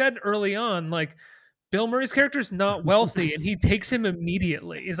as we said early on, like, Bill Murray's character's not wealthy, and he takes him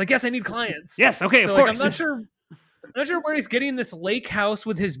immediately. He's like, "Yes, I need clients." Yes, okay, of course. I'm not sure where he's getting this lake house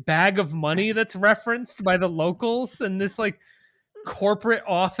with his bag of money that's referenced by the locals, and this like corporate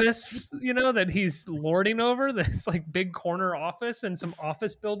office, that he's lording over. This like big corner office and some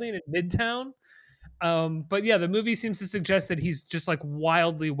office building in Midtown. But yeah, the movie seems to suggest that he's just like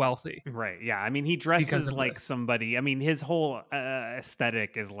wildly wealthy. Right. Yeah. I mean, he dresses like somebody. I mean, his whole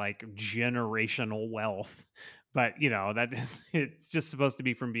aesthetic is like generational wealth. But, it's just supposed to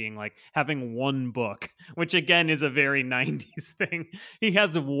be from being like having one book, which again is a very 90s thing. He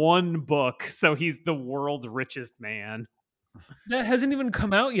has one book, so he's the world's richest man. That hasn't even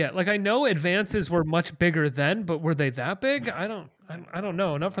come out yet. Like, I know advances were much bigger then, but were they that big? I don't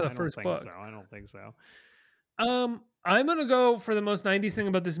know. Not for the first book. I don't think so. I'm gonna go for the most 90s thing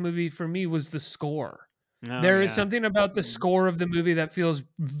about this movie. For me, was the score. There is something about the score of the movie that feels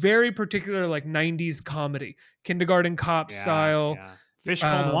very particular, like 90s comedy, Kindergarten Cop style. Yeah. Fish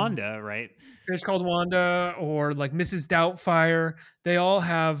Called Wanda, right? Fish Called Wanda, or like Mrs. Doubtfire. They all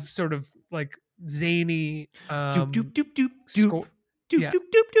have sort of like zany doop doop doop doop doop doop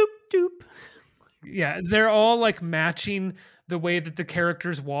doop doop doop. Yeah, they're all like matching the way that the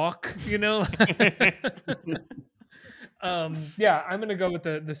characters walk, Yeah, I'm gonna go with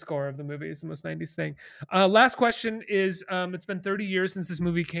the score of the movie. It's the most 90s thing. Last question is, it's been 30 years since this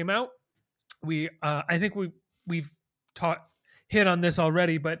movie came out. I think we've hit on this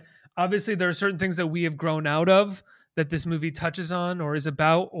already, but obviously there are certain things that we have grown out of that this movie touches on or is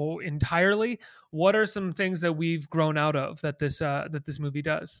about entirely. What are some things that we've grown out of that this movie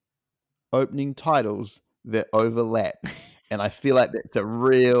does? Opening titles that overlap, and I feel like that's a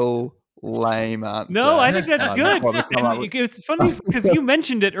real lame answer. No, I think that's good. It's funny because you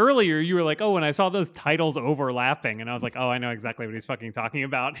mentioned it earlier. You were like, "Oh, when I saw those titles overlapping," and I was like, "Oh, I know exactly what he's fucking talking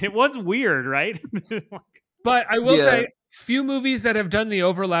about." It was weird, right? But I will say, few movies that have done the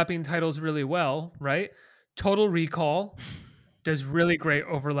overlapping titles really well, right? Total Recall, does really great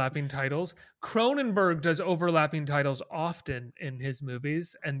overlapping titles. Cronenberg does overlapping titles often in his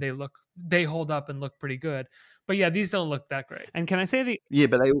movies, and they hold up and look pretty good. But yeah, these don't look that great. And can I say Yeah,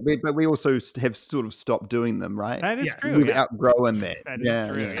 but we also have sort of stopped doing them, right? that is Yes. true? We've Yeah. outgrown that. That is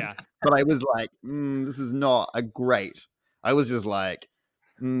true. Yeah. But I was like, this is not a great. I was just like,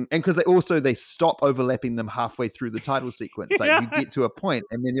 and because they stop overlapping them halfway through the title sequence. Like you get to a point,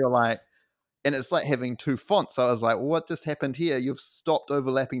 and then you're like, and it's like having two fonts. So I was like, well, what just happened here? You've stopped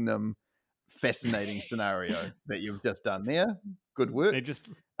overlapping them. Fascinating scenario that you've just done there. Good work. They just.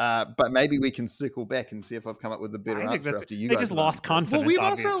 But maybe we can circle back and see if I've come up with a better answer after you guys. They just lost confidence, we've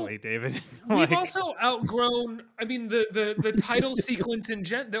obviously, David. We've also outgrown. I mean, the title sequence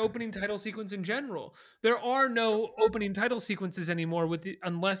the opening title sequence in general. There are no opening title sequences anymore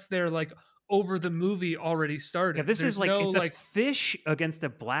unless they're like over the movie already started. Yeah, this There's is like no, it's a fish against a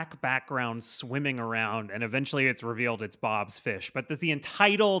black background swimming around, and eventually it's revealed it's Bob's fish. But the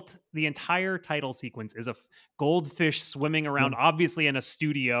entire title sequence is a goldfish swimming around, obviously in a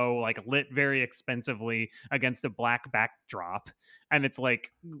studio, like lit very expensively against a black backdrop. And it's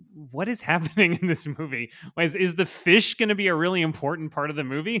like, what is happening in this movie? Is the fish going to be a really important part of the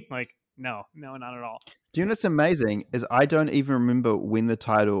movie? Like, no, not at all. Do you know what's amazing is I don't even remember when the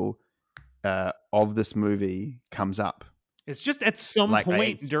title of this movie comes up. It's just at some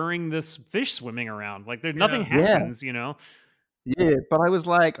point during this fish swimming around. Like there's nothing happens, you know? Yeah, but I was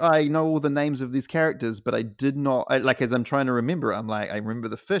like, I know all the names of these characters, but I did not, as I'm trying to remember, I'm like, I remember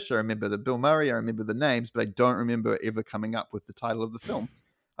the fish, I remember the Bill Murray, I remember the names, but I don't remember ever coming up with the title of the film.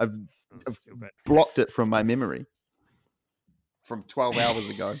 I've blocked it from my memory from 12 hours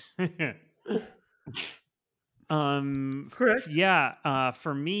ago. Chris? Yeah,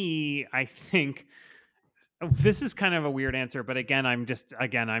 for me, I think this is kind of a weird answer, but again, I'm just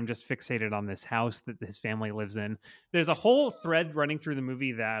fixated on this house that his family lives in. There's a whole thread running through the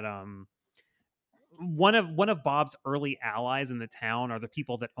movie that one of Bob's early allies in the town are the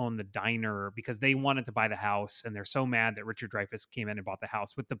people that own the diner because they wanted to buy the house, and they're so mad that Richard Dreyfuss came in and bought the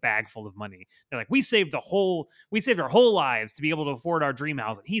house with the bag full of money. They're like, we saved our whole lives to be able to afford our dream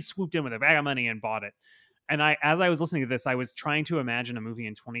house, and he swooped in with a bag of money and bought it. And as I was listening to this, I was trying to imagine a movie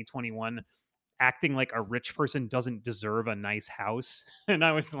in 2021 acting like a rich person doesn't deserve a nice house. And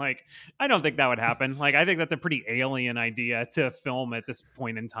I was like, I don't think that would happen. Like, I think that's a pretty alien idea to film at this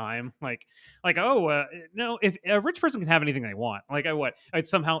point in time. No, if a rich person can have anything they want,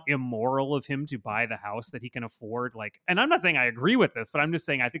 it's somehow immoral of him to buy the house that he can afford. Like, and I'm not saying I agree with this, but I'm just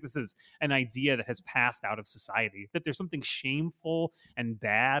saying I think this is an idea that has passed out of society, that there's something shameful and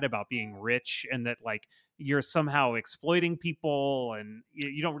bad about being rich, and that like you're somehow exploiting people and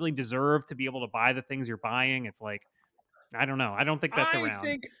you don't really deserve to be able to buy the things you're buying. It's like, I don't know. I don't think that's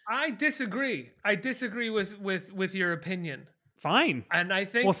around. I disagree. I disagree with your opinion. Fine. And I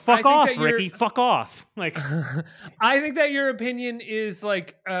think, well, fuck off, Ricky. Fuck off. Like, I think that your opinion is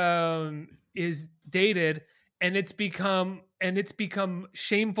like, is dated, and it's become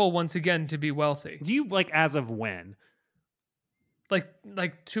shameful once again to be wealthy. Do you as of when?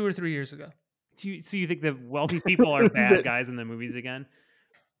 Like 2 or 3 years ago. So you think that wealthy people are bad guys in the movies again?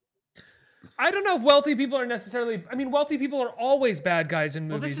 I don't know if wealthy people are necessarily. I mean, wealthy people are always bad guys in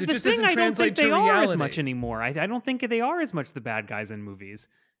movies. Well, it just doesn't translate to reality. I don't think they are as much anymore. I don't think they are as much the bad guys in movies.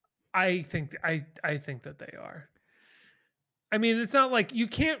 I think that they are. I mean, it's not like you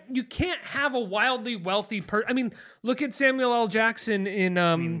can't have a wildly wealthy person. I mean, look at Samuel L. Jackson in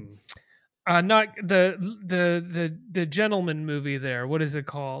not the Gentleman movie there. What is it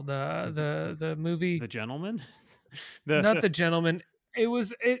called? The movie The Gentleman? Not The Gentleman.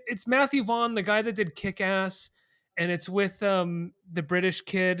 It's Matthew Vaughn, the guy that did Kick-Ass, and it's with the British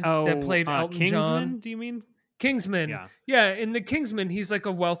kid that played Elton Kingsman, John. Do you mean? Kingsman. Yeah, in the Kingsman, he's like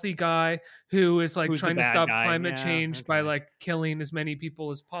a wealthy guy who's trying to stop climate change by like killing as many people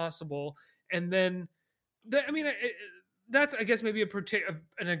as possible. And then that's, I guess, maybe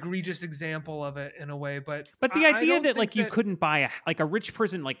an egregious example of it in a way, but the idea that like you couldn't buy a rich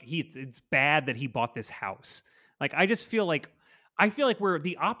person, like it's bad that he bought this house. Like, I feel like we're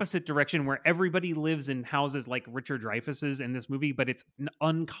the opposite direction, where everybody lives in houses like Richard Dreyfuss's in this movie, but it's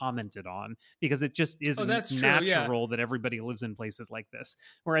uncommented on because it just isn't natural that everybody lives in places like this.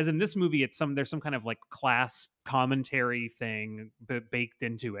 Whereas in this movie, there's some kind of like class commentary thing baked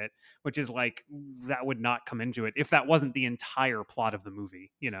into it, which is like that would not come into it if that wasn't the entire plot of the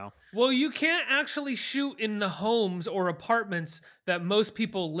movie, you know? Well, you can't actually shoot in the homes or apartments that most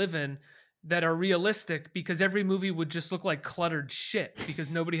people live in. that are realistic, because every movie would just look like cluttered shit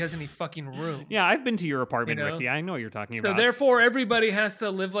because nobody has any fucking room. Yeah, I've been to your apartment, You know? Ricky. I know what you're talking So about. therefore, everybody has to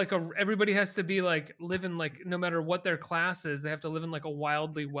live everybody has to be like living like, no matter what their class is, they have to live in like a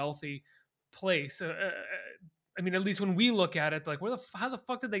wildly wealthy place. I mean, at least when we look at it, like, how the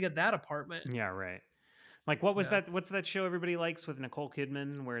fuck did they get that apartment? Yeah, right. Like, what was Yeah. that? What's that show everybody likes with Nicole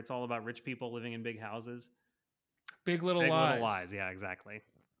Kidman, where it's all about rich people living in big houses? Big Little Big Lies. Little Lies. Yeah, exactly.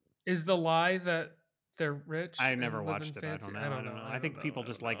 Is the lie that they're rich? I and never live watched in it. fancy- I don't know. I think people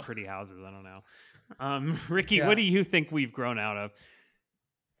just like know. pretty houses. I don't know. Ricky, Yeah. what do you think we've grown out of?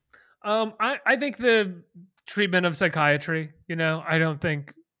 I think the treatment of psychiatry, I don't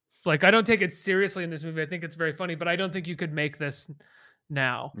think, like, I don't take it seriously in this movie. I think it's very funny, but I don't think you could make this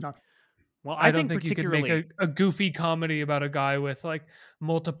now. Well, I don't think you particularly could make a goofy comedy about a guy with like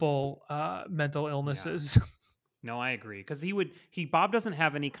multiple mental illnesses. No, I agree. Because Bob doesn't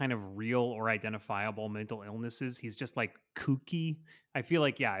have any kind of real or identifiable mental illnesses. He's just like kooky. I feel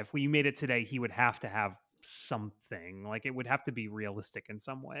like, yeah, if we made it today, he would have to have something. Like, it would have to be realistic in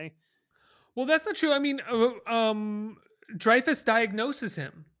some way. Well, that's not true. I mean, Dreyfus diagnoses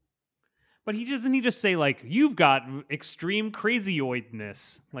him. But he just say, like, you've got extreme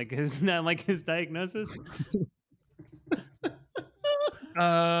crazyoidness. Like, isn't that like his diagnosis?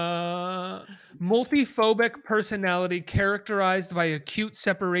 Multiphobic personality characterized by acute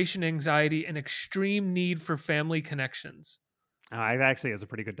separation anxiety and extreme need for family connections. It actually is a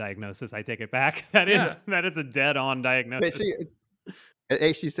pretty good diagnosis. I take it back. That is a dead-on diagnosis. It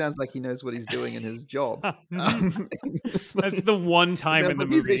actually sounds like he knows what he's doing in his job. That's the one time in the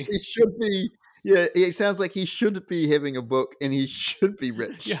movie. He should be. Yeah, it sounds like he should be having a book and he should be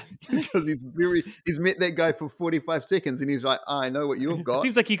rich. Yeah. Because he's met that guy for 45 seconds and he's like, I know what you've got. It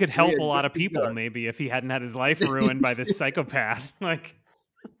seems like he could help Yeah, a lot of good to people, go. maybe, if he hadn't had his life ruined by this psychopath. Like,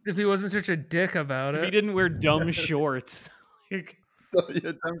 If he wasn't such a dick about if it. he didn't wear dumb shorts. Like,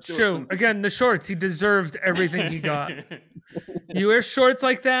 Yeah, dumb shorts True. and- Again, the shorts, he deserved everything he got. You wear shorts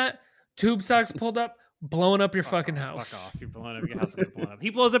like that, tube socks pulled up, blowing up your fucking house. Fuck off. You're blowing up your house. Is blown up. He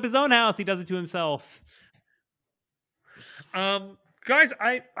blows up his own house. He does it to himself. Guys,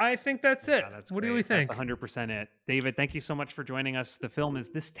 I think that's it. Yeah, that's what do great. we think? That's 100% it. David, thank you so much for joining us. The film is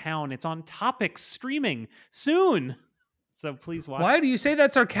This Town. It's on Topics streaming soon. So please watch. Why do you say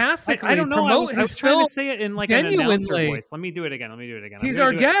that sarcastically? I don't know. Promote I was his trying film to say it in like an announcer genuinely. voice. Let me do it again. He's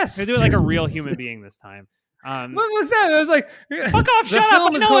our guest. I'm gonna do it like a real human being this time. What was that? I was like, Fuck off! the Shut up!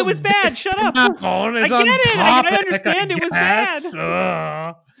 film is No, it called was bad. This Shut up! Town. I It's get on it. I Topic, understand it was bad. guess.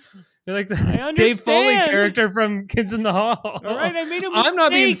 Ugh. You're like the I Dave Foley understand. character from Kids in the Hall. All right, I made a I'm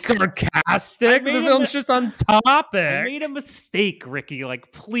not being mistake. sarcastic. I The made a film's just on Topic. I made a mistake, Ricky.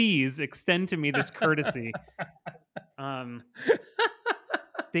 Like, please extend to me this courtesy.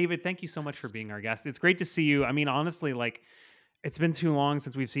 David, thank you so much for being our guest. It's great to see you. I mean, honestly, like, it's been too long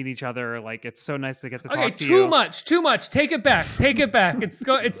since we've seen each other. Like, it's so nice to get to talk to you. Too much. Take it back.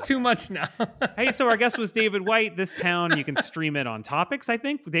 It's too much now. Hey, so our guest was David White. This Town. You can stream it on Topics, I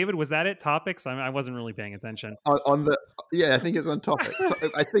think. David, was that it? Topics? I wasn't really paying attention. I think it's on Topic.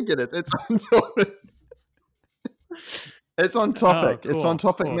 I think it is. It's on Topic. It's on Topic. Oh, cool, It's on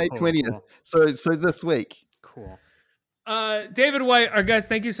Topic cool, May cool, 20th. cool. So this week. Cool. David White, our guest,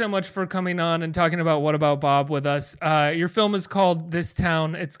 thank you so much for coming on and talking about What About Bob with us. Your film is called This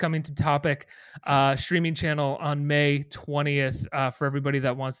Town. It's coming to Topic streaming channel on May 20th for everybody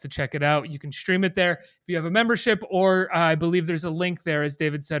that wants to check it out. You can stream it there if you have a membership, or I believe there's a link there, as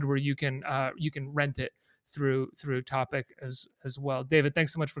David said, where you can rent it through Topic as well. David,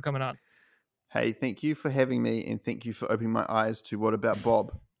 thanks so much for coming on. Hey, thank you for having me, and thank you for opening my eyes to What About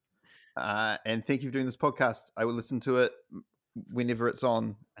Bob. And thank you for doing this podcast. I will listen to it whenever it's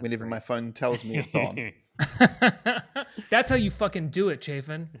on, whenever my phone tells me it's on. That's how you fucking do it,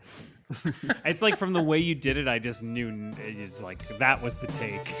 Chafin. It's like from the way you did it, I just knew it's like that was the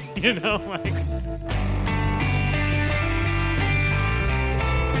take, you know? Like.